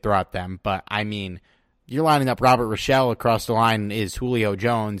Ramsey we could throw at them. But, I mean, you're lining up Robert Rochelle across the line is Julio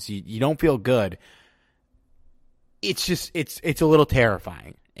Jones. You don't feel good. It's just, it's a little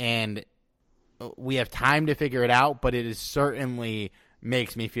terrifying. And we have time to figure it out, but it is certainly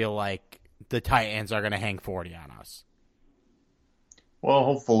makes me feel like the Titans are going to hang 40 on us. Well,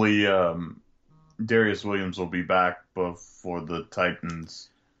 hopefully Darius Williams will be back before the Titans,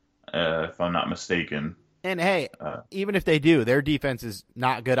 if I'm not mistaken. And, hey, even if they do, their defense is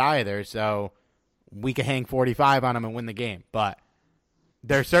not good either, so we could hang 45 on them and win the game. But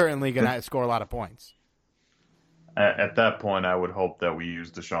they're certainly going to score a lot of points. At that point, I would hope that we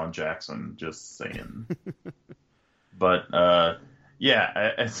use Deshaun Jackson, just saying. But,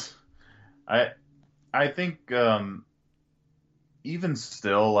 yeah, I think even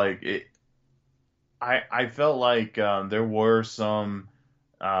still, like, I felt like there were some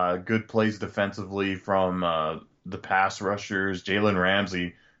good plays defensively from the pass rushers. Jalen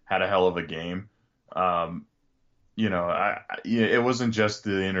Ramsey had a hell of a game. It wasn't just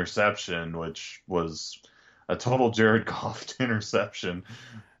the interception, which was a total Jared Goff interception,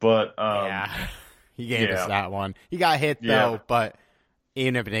 but he gave us that one. He got hit though, but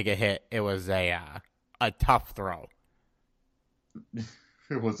even if it didn't get hit, it was a tough throw.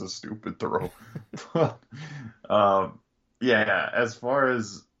 It was a stupid throw. As far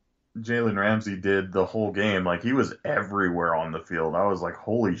as Jalen Ramsey did the whole game, like he was everywhere on the field. I was like,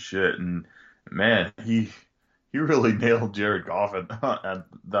 holy shit! And man, he really nailed Jared Goff at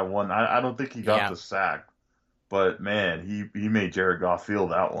that one. I don't think he got the sack. But, man, he made Jared Goff feel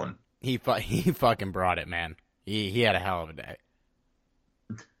that one. He fucking brought it, man. He had a hell of a day.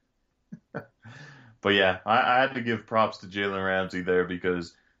 But, yeah, I had to give props to Jalen Ramsey there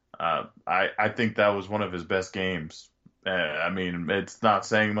because I think that was one of his best games. I mean, it's not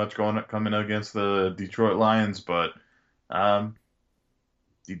saying much coming against the Detroit Lions, but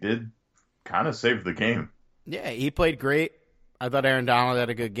he did kind of save the game. Yeah, he played great. I thought Aaron Donald had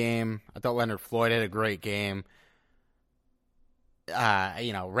a good game. I thought Leonard Floyd had a great game.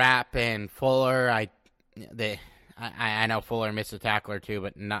 Rapp and Fuller. I know Fuller missed a tackle or two,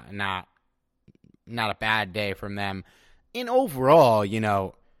 but not a bad day from them. And overall,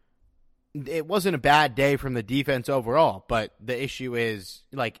 it wasn't a bad day from the defense overall. But the issue is,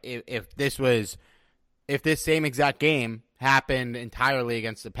 like, if this same exact game happened entirely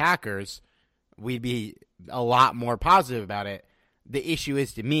against the Packers, we'd be a lot more positive about it. The issue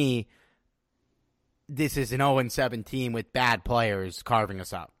is, to me, this is an 0-7 team with bad players carving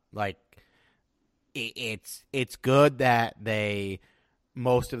us up. Like, it's good that they,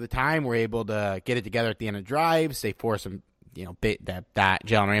 most of the time, were able to get it together at the end of drives. They forced them, that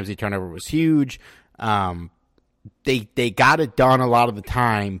Jalen Ramsey turnover was huge. They got it done a lot of the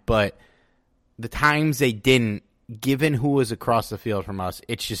time, but the times they didn't, given who was across the field from us,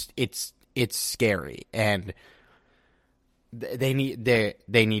 it's scary. And they need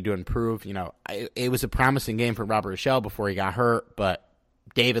to improve. It was a promising game for Robert Rochelle before he got hurt, but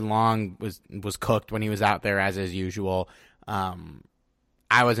David Long was cooked when he was out there, as is usual. I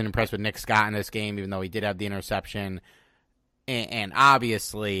wasn't impressed with Nick Scott in this game, even though he did have the interception. And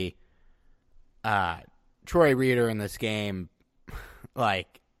obviously, Troy Reeder in this game,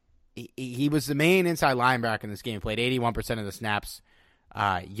 like, he was the main inside linebacker in this game. Played 81% of the snaps.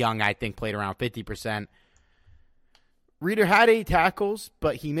 Young, I think, played around 50%. Reeder had 8 tackles,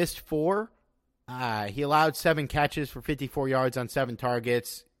 but he missed 4. He allowed 7 catches for 54 yards on 7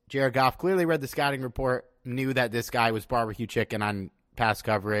 targets. Jared Goff clearly read the scouting report, knew that this guy was barbecue chicken on pass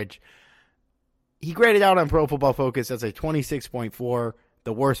coverage. He graded out on Pro Football Focus as a 26.4,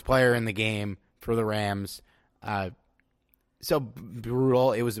 the worst player in the game for the Rams. So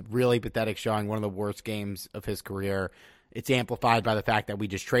brutal. It was a really pathetic showing, one of the worst games of his career. It's amplified by the fact that we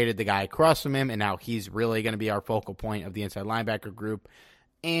just traded the guy across from him, and now he's really going to be our focal point of the inside linebacker group.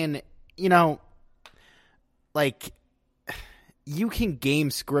 And, you know, like, you can game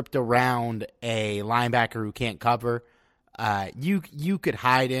script around a linebacker who can't cover. You could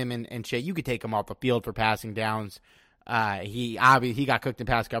hide him and shit. You could take him off the field for passing downs. He got cooked in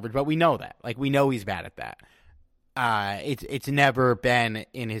pass coverage, but we know that. Like, we know he's bad at that. It's never been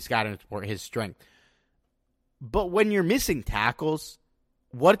in his scouting report his strength. But when you're missing tackles,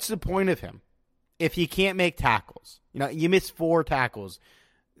 what's the point of him? If he can't make tackles, you know, you miss 4 tackles.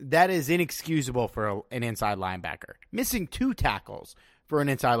 That is inexcusable for an inside linebacker. Missing 2 tackles for an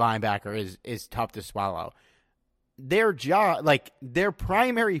inside linebacker is tough to swallow. Their job, like, their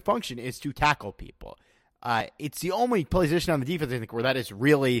primary function is to tackle people. It's the only position on the defense, I think, where that is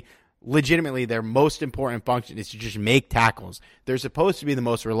really legitimately their most important function is to just make tackles. They're supposed to be the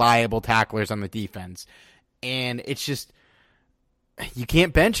most reliable tacklers on the defense. And it's just, you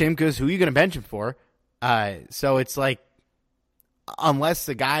can't bench him because who are you going to bench him for? So it's like, unless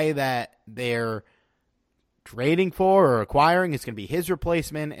the guy that they're trading for or acquiring is going to be his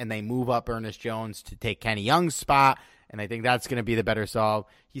replacement and they move up Ernest Jones to take Kenny Young's spot, and I think that's going to be the better solve,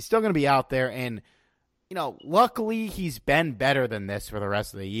 he's still going to be out there. And, you know, luckily he's been better than this for the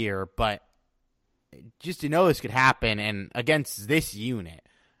rest of the year, but just to know this could happen, and against this unit,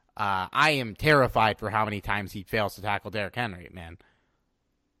 I am terrified for how many times he fails to tackle Derrick Henry, man.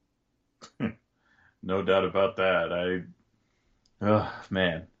 No doubt about that.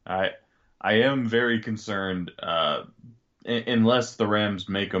 I am very concerned, unless the Rams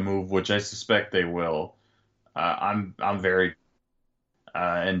make a move, which I suspect they will. I'm very,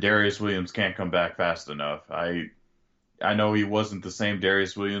 and Darius Williams can't come back fast enough. I know he wasn't the same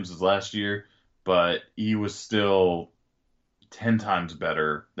Darius Williams as last year, but he was still 10 times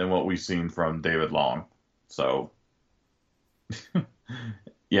better than what we've seen from David Long. So,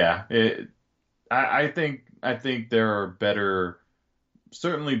 yeah, I think there are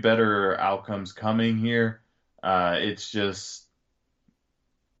certainly better outcomes coming here. It's just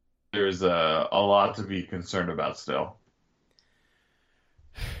there's a lot to be concerned about still.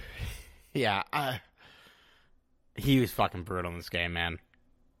 Yeah, he was fucking brutal in this game, man.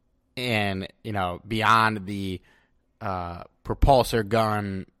 And, you know, beyond the propulsor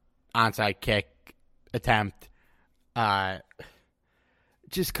gun onside kick attempt,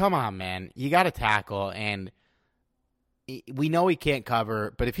 just come on, man. You got to tackle, and we know he can't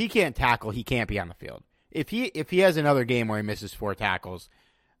cover, but if he can't tackle, he can't be on the field. If he has another game where he misses 4 tackles,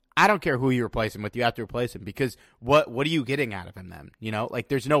 I don't care who you replace him with, you have to replace him, because what are you getting out of him then? You know, like,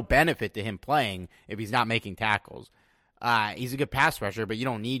 there's no benefit to him playing if he's not making tackles. He's a good pass rusher, but you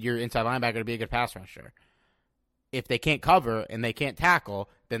don't need your inside linebacker to be a good pass rusher. If they can't cover and they can't tackle,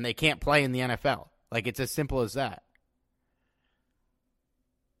 then they can't play in the NFL. Like, it's as simple as that.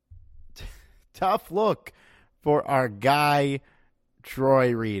 Tough look for our guy,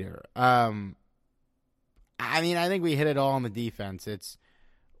 Troy Reeder. I mean, I think we hit it all on the defense. It's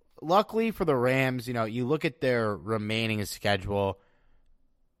luckily for the Rams, you know, you look at their remaining schedule.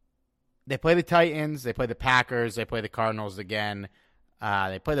 They play the Titans, they play the Packers, they play the Cardinals again.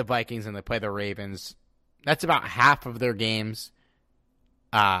 They play the Vikings, and they play the Ravens. That's about half of their games.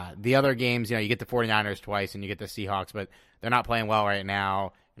 The other games, you know, you get the 49ers twice and you get the Seahawks, but they're not playing well right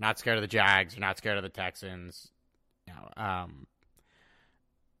now. You're not scared of the Jags. You're not scared of the Texans. You know,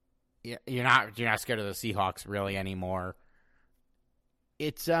 you're not scared of the Seahawks really anymore.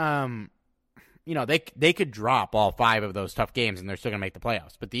 It's you know, they could drop all 5 of those tough games and they're still gonna make the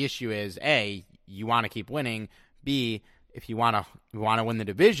playoffs. But the issue is, A, you want to keep winning. B, if you want to win the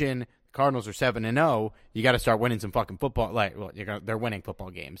division, the Cardinals are 7-0. You got to start winning some fucking football. Like, well, they're winning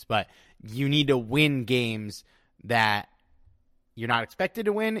football games, but you need to win games that you're not expected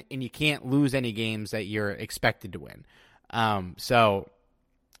to win, and you can't lose any games that you're expected to win. So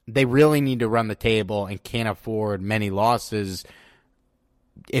they really need to run the table and can't afford many losses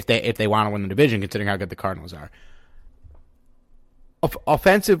if they want to win the division, considering how good the Cardinals are.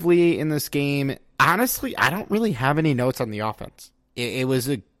 Offensively in this game, honestly, I don't really have any notes on the offense. It was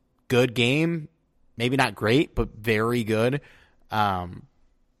a good game. maybe not great, but very good.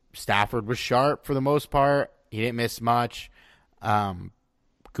 Stafford was sharp for the most part. He didn't miss much.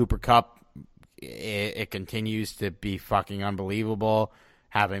 Cooper Kupp, it continues to be fucking unbelievable,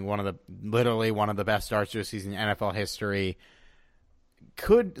 having literally one of the best starts to a season in NFL history.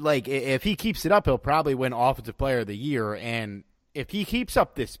 If he keeps it up, he'll probably win Offensive Player of the Year. And if he keeps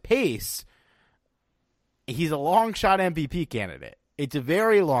up this pace, he's a long shot MVP candidate. It's a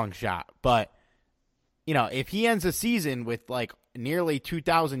very long shot, but if he ends the season with nearly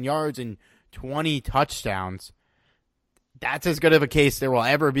 2,000 yards and 20 touchdowns, that's as good of a case there will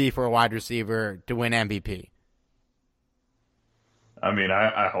ever be for a wide receiver to win MVP. I mean,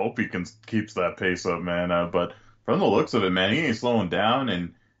 I hope he keeps that pace up, man. But from the looks of it, man, he ain't slowing down,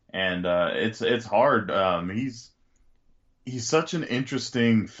 and it's hard. He's such an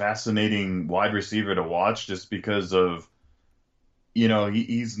interesting, fascinating wide receiver to watch, just because of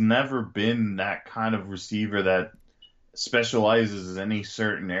he's never been that kind of receiver that specializes in any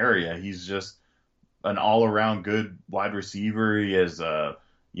certain area. He's just an all-around good wide receiver. He has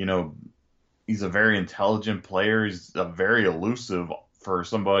he's a very intelligent player. He's very elusive for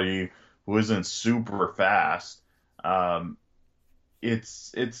somebody who isn't super fast.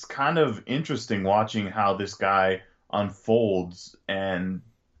 It's kind of interesting watching how this guy unfolds and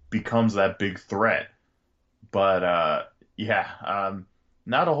becomes that big threat. But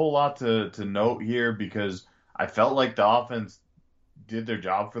not a whole lot to note here, because I felt like the offense did their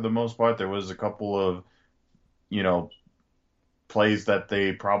job for the most part. There was a couple of plays that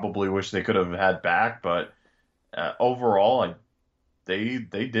they probably wish they could have had back, but overall, they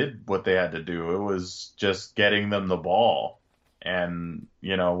did what they had to do. It was just getting them the ball, and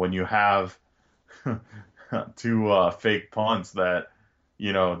when you have two fake punts that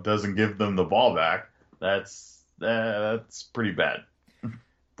doesn't give them the ball back, that's pretty bad.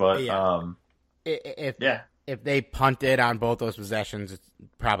 But if they punted on both those possessions, it's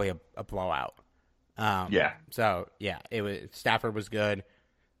probably a blowout. So Stafford was good.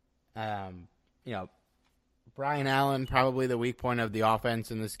 Brian Allen probably the weak point of the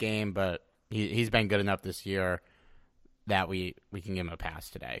offense in this game, but he's been good enough this year that we can give him a pass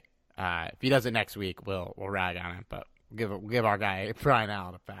today. If he does it next week, we'll rag on it, but we'll give our guy Brian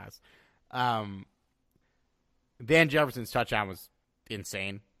Allen a pass. Van Jefferson's touchdown was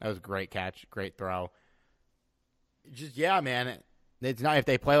insane. That was a great catch, great throw. Just man, it's not, if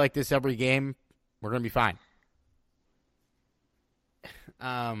they play like this every game, we're gonna be fine.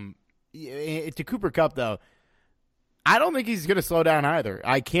 To Cooper Kupp though, I don't think he's gonna slow down either.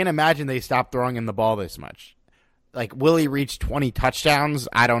 I can't imagine they stop throwing him the ball this much. Will he reach 20 touchdowns?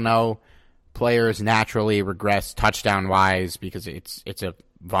 I don't know. Players naturally regress touchdown wise because it's a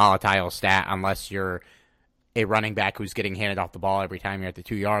volatile stat unless you're a running back who's getting handed off the ball every time you're at the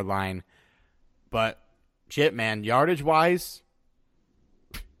 2-yard line. But shit, man, yardage wise,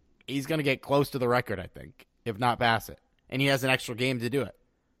 he's going to get close to the record, I think, if not pass it. And he has an extra game to do it.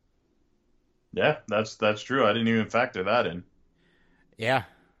 Yeah, that's true. I didn't even factor that in. Yeah.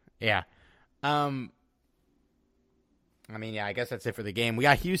 I guess that's it for the game. We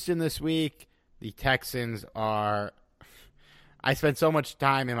got Houston this week. The Texans are... I spent so much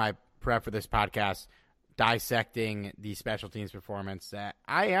time in my prep for this podcast dissecting the special teams performance that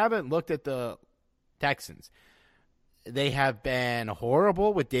I haven't looked at the Texans. They have been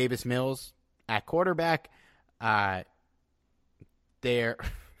horrible with Davis Mills at quarterback. If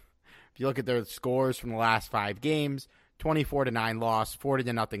you look at their scores from the last 5 games, 24-9 loss,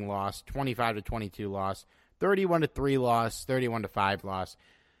 40-0 loss, 25-22 loss, 31-3 loss, 31-5 loss.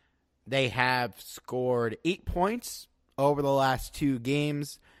 They have scored 8 points over the last 2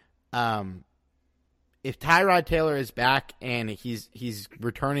 games. If Tyrod Taylor is back and he's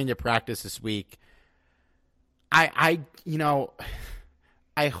returning to practice this week, I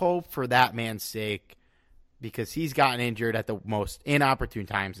hope for that man's sake, because he's gotten injured at the most inopportune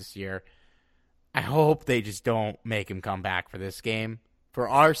times this year. I hope they just don't make him come back for this game. For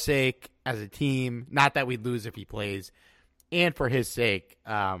our sake as a team, not that we'd lose if he plays, and for his sake.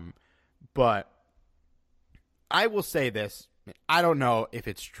 But I will say this. I don't know if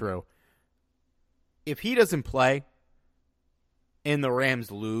it's true. If he doesn't play and the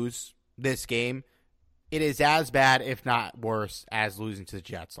Rams lose this game, it is as bad, if not worse, as losing to the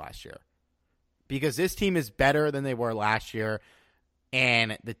Jets last year. Because this team is better than they were last year,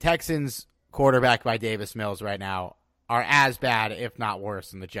 and the Texans, quarterbacked by Davis Mills right now, are as bad, if not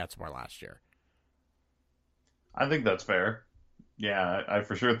worse, than the Jets were last year. I think that's fair. Yeah, I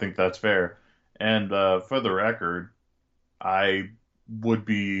for sure think that's fair. And for the record, I would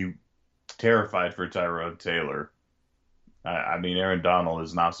be terrified for Tyrod Taylor. I mean, Aaron Donald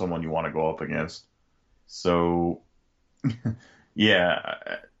is not someone you want to go up against. So yeah,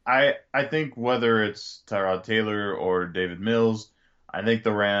 I think whether it's Tyrod Taylor or David Mills, I think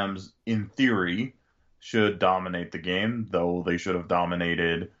the Rams, in theory, should dominate the game, though they should have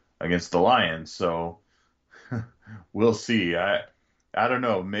dominated against the Lions. So we'll see. I don't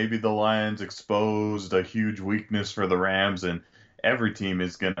know. Maybe the Lions exposed a huge weakness for the Rams, and every team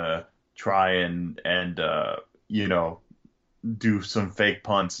is gonna try and you know, do some fake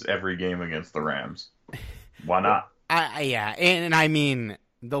punts every game against the Rams. Why not? Yeah, and I mean,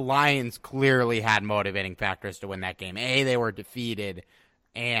 the Lions clearly had motivating factors to win that game. A, they were defeated,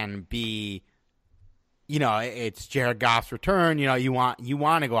 and B, you know, it's Jared Goff's return. You know, you want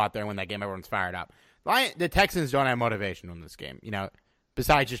to go out there and win that game. Everyone's fired up. The Texans don't have motivation to win this game, you know,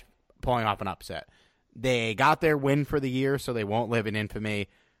 besides just pulling off an upset. They got their win for the year, so they won't live in infamy.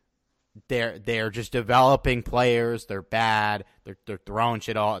 They're just developing players. They're bad. They're throwing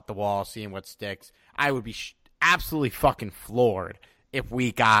shit all at the wall, seeing what sticks. I would be absolutely fucking floored if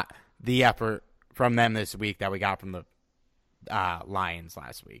we got the effort from them this week that we got from the Lions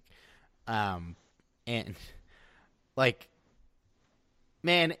last week. And like,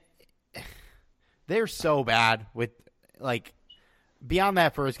 man, they're so bad with, like, beyond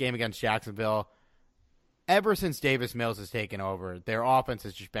that first game against Jacksonville. Ever since Davis Mills has taken over, their offense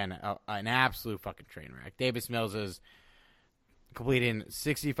has just been an absolute fucking train wreck. Davis Mills is completing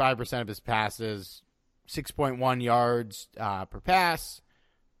 65% of his passes, 6.1 yards per pass,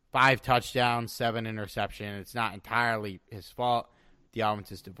 5 touchdowns, 7 interceptions. It's not entirely his fault. The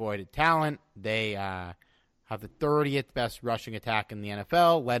offense is devoid of talent. They have the 30th best rushing attack in the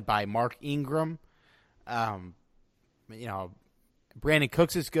NFL, led by Mark Ingram. You know, Brandon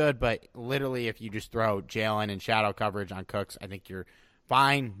Cooks is good, but literally if you just throw Jalen and shadow coverage on Cooks, I think you're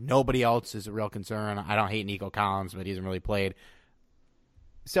fine. Nobody else is a real concern. I don't hate Nico Collins, but he hasn't really played.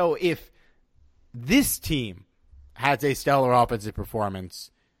 So if this team has a stellar offensive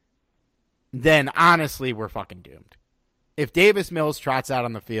performance, then honestly we're fucking doomed. If Davis Mills trots out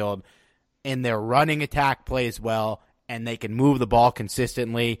on the field and their running attack plays well and they can move the ball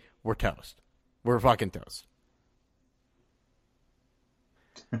consistently, we're toast. We're fucking toast.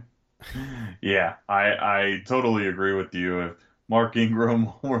 Yeah, I totally agree with you. If Mark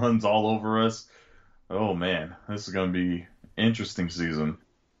Ingram runs all over us, oh man, this is going to be interesting season.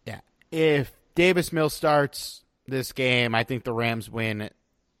 Yeah. If Davis Mills starts this game, I think the Rams win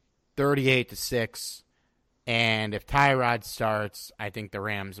 38-6. And if Tyrod starts, I think the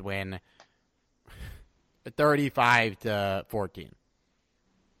Rams win 35-14.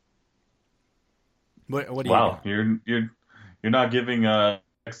 What do you Wow, think? you're not giving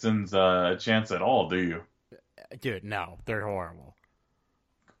Texans a chance at all, do you? Dude, no, they're horrible.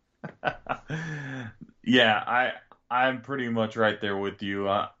 Yeah, I'm pretty much right there with you.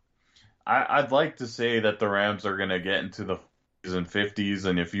 I'd like to say that the Rams are going to get into the 40s and 50s,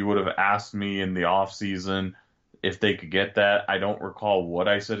 and if you would have asked me in the offseason if they could get that, I don't recall what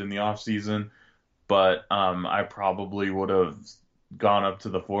I said in the offseason, but I probably would have gone up to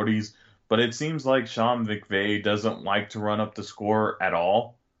the 40s. But it seems like Sean McVay doesn't like to run up the score at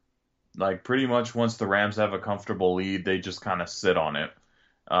all. Like, pretty much once the Rams have a comfortable lead, they just kind of sit on it.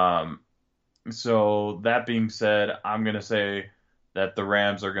 So that being said, I'm going to say that the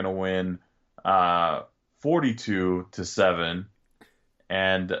Rams are going to win 42-7.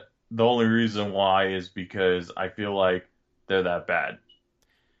 And the only reason why is because I feel like they're that bad.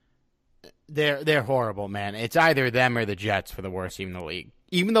 They're horrible, man. It's either them or the Jets for the worst team in the league.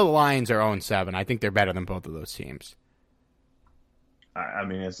 Even though the Lions are 0-7, I think they're better than both of those teams. I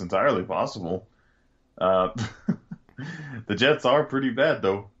mean, it's entirely possible. The Jets are pretty bad,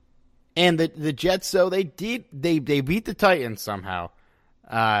 though. And the Jets, though, they beat the Titans somehow.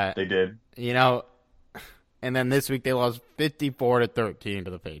 They did. You know, and then this week they lost 54-13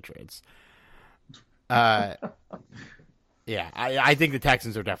 to the Patriots. Yeah, I think the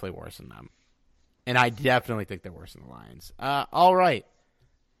Texans are definitely worse than them. And I definitely think they're worse than the Lions. All right.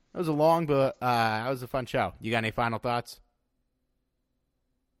 That was a long, but that was a fun show. You got any final thoughts?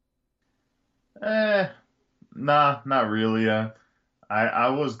 Nah, not really. I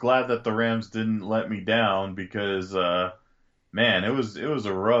was glad that the Rams didn't let me down because, man, it was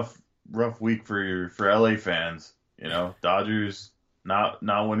a rough week for LA fans. You know, Dodgers not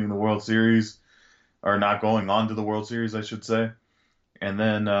winning the World Series, or not going on to the World Series, I should say. And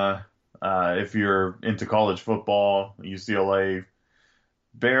then if you're into college football, UCLA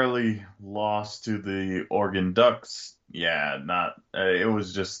barely lost to the Oregon Ducks. Yeah, it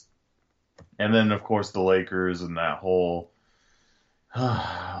was just, and then of course the Lakers and that whole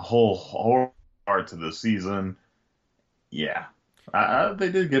part to the season. Yeah.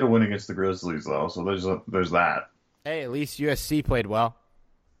 They did get a win against the Grizzlies, though, so there's that. Hey, at least USC played well.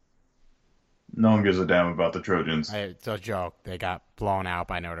 No one gives a damn about the Trojans. It's a joke. They got blown out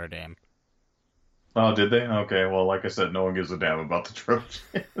by Notre Dame. Oh, did they? Okay, well, like I said, no one gives a damn about the Trojans.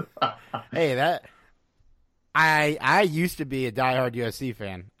 Hey, I used to be a diehard USC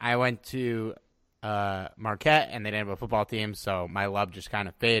fan. I went to Marquette, and they didn't have a football team, so my love just kind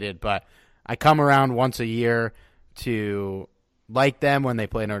of faded. But I come around once a year to like them when they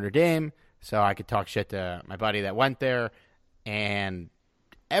play Notre Dame, so I could talk shit to my buddy that went there, and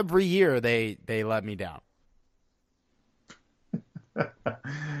every year they let me down.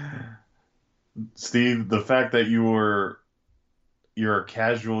 Steve, the fact that you're a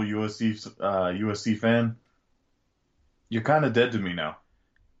casual USC fan, you're kind of dead to me now.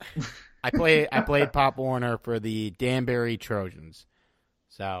 I played Pop Warner for the Danbury Trojans,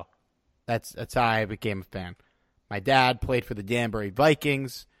 so that's how I became a fan. My dad played for the Danbury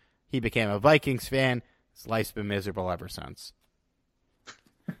Vikings. He became a Vikings fan. His life's been miserable ever since.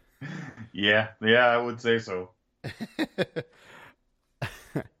 Yeah, I would say so.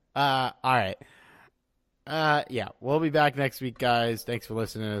 All right. Yeah, we'll be back next week, guys. Thanks for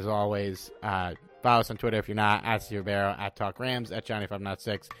listening, as always. Follow us on Twitter if you're not, at Steve Ribeiro, at Talk Rams, at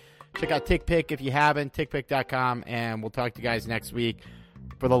Johnny5Not6. Check out TickPick if you haven't, tickpick.com, and we'll talk to you guys next week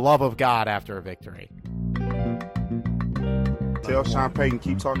for the love of God after a victory. Tell Sean Payton,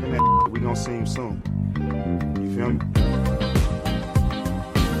 keep talking that. We gonna see him soon. You feel me?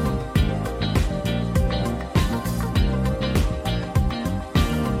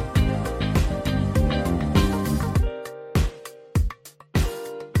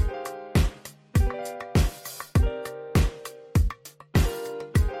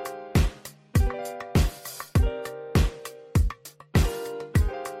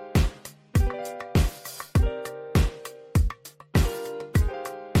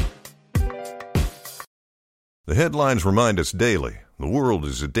 The headlines remind us daily, the world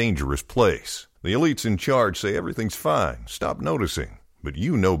is a dangerous place. The elites in charge say everything's fine, stop noticing. But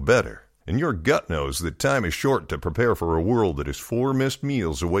you know better. And your gut knows that time is short to prepare for a world that is 4 missed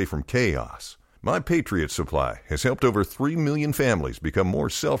meals away from chaos. My Patriot Supply has helped over 3 million families become more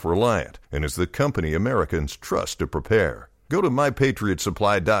self-reliant and is the company Americans trust to prepare. Go to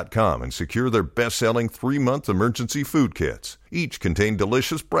MyPatriotSupply.com and secure their best-selling 3-month emergency food kits. Each contain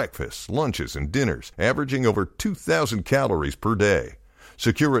delicious breakfasts, lunches, and dinners, averaging over 2,000 calories per day.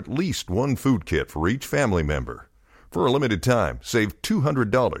 Secure at least 1 food kit for each family member. For a limited time, save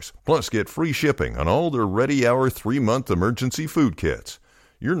 $200, plus get free shipping on all their Ready Hour 3-month emergency food kits.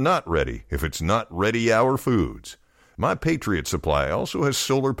 You're not ready if it's not Ready Hour Foods. My Patriot Supply also has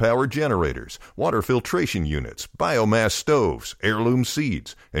solar power generators, water filtration units, biomass stoves, heirloom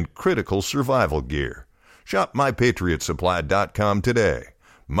seeds, and critical survival gear. Shop MyPatriotSupply.com today.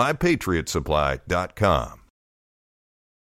 MyPatriotSupply.com.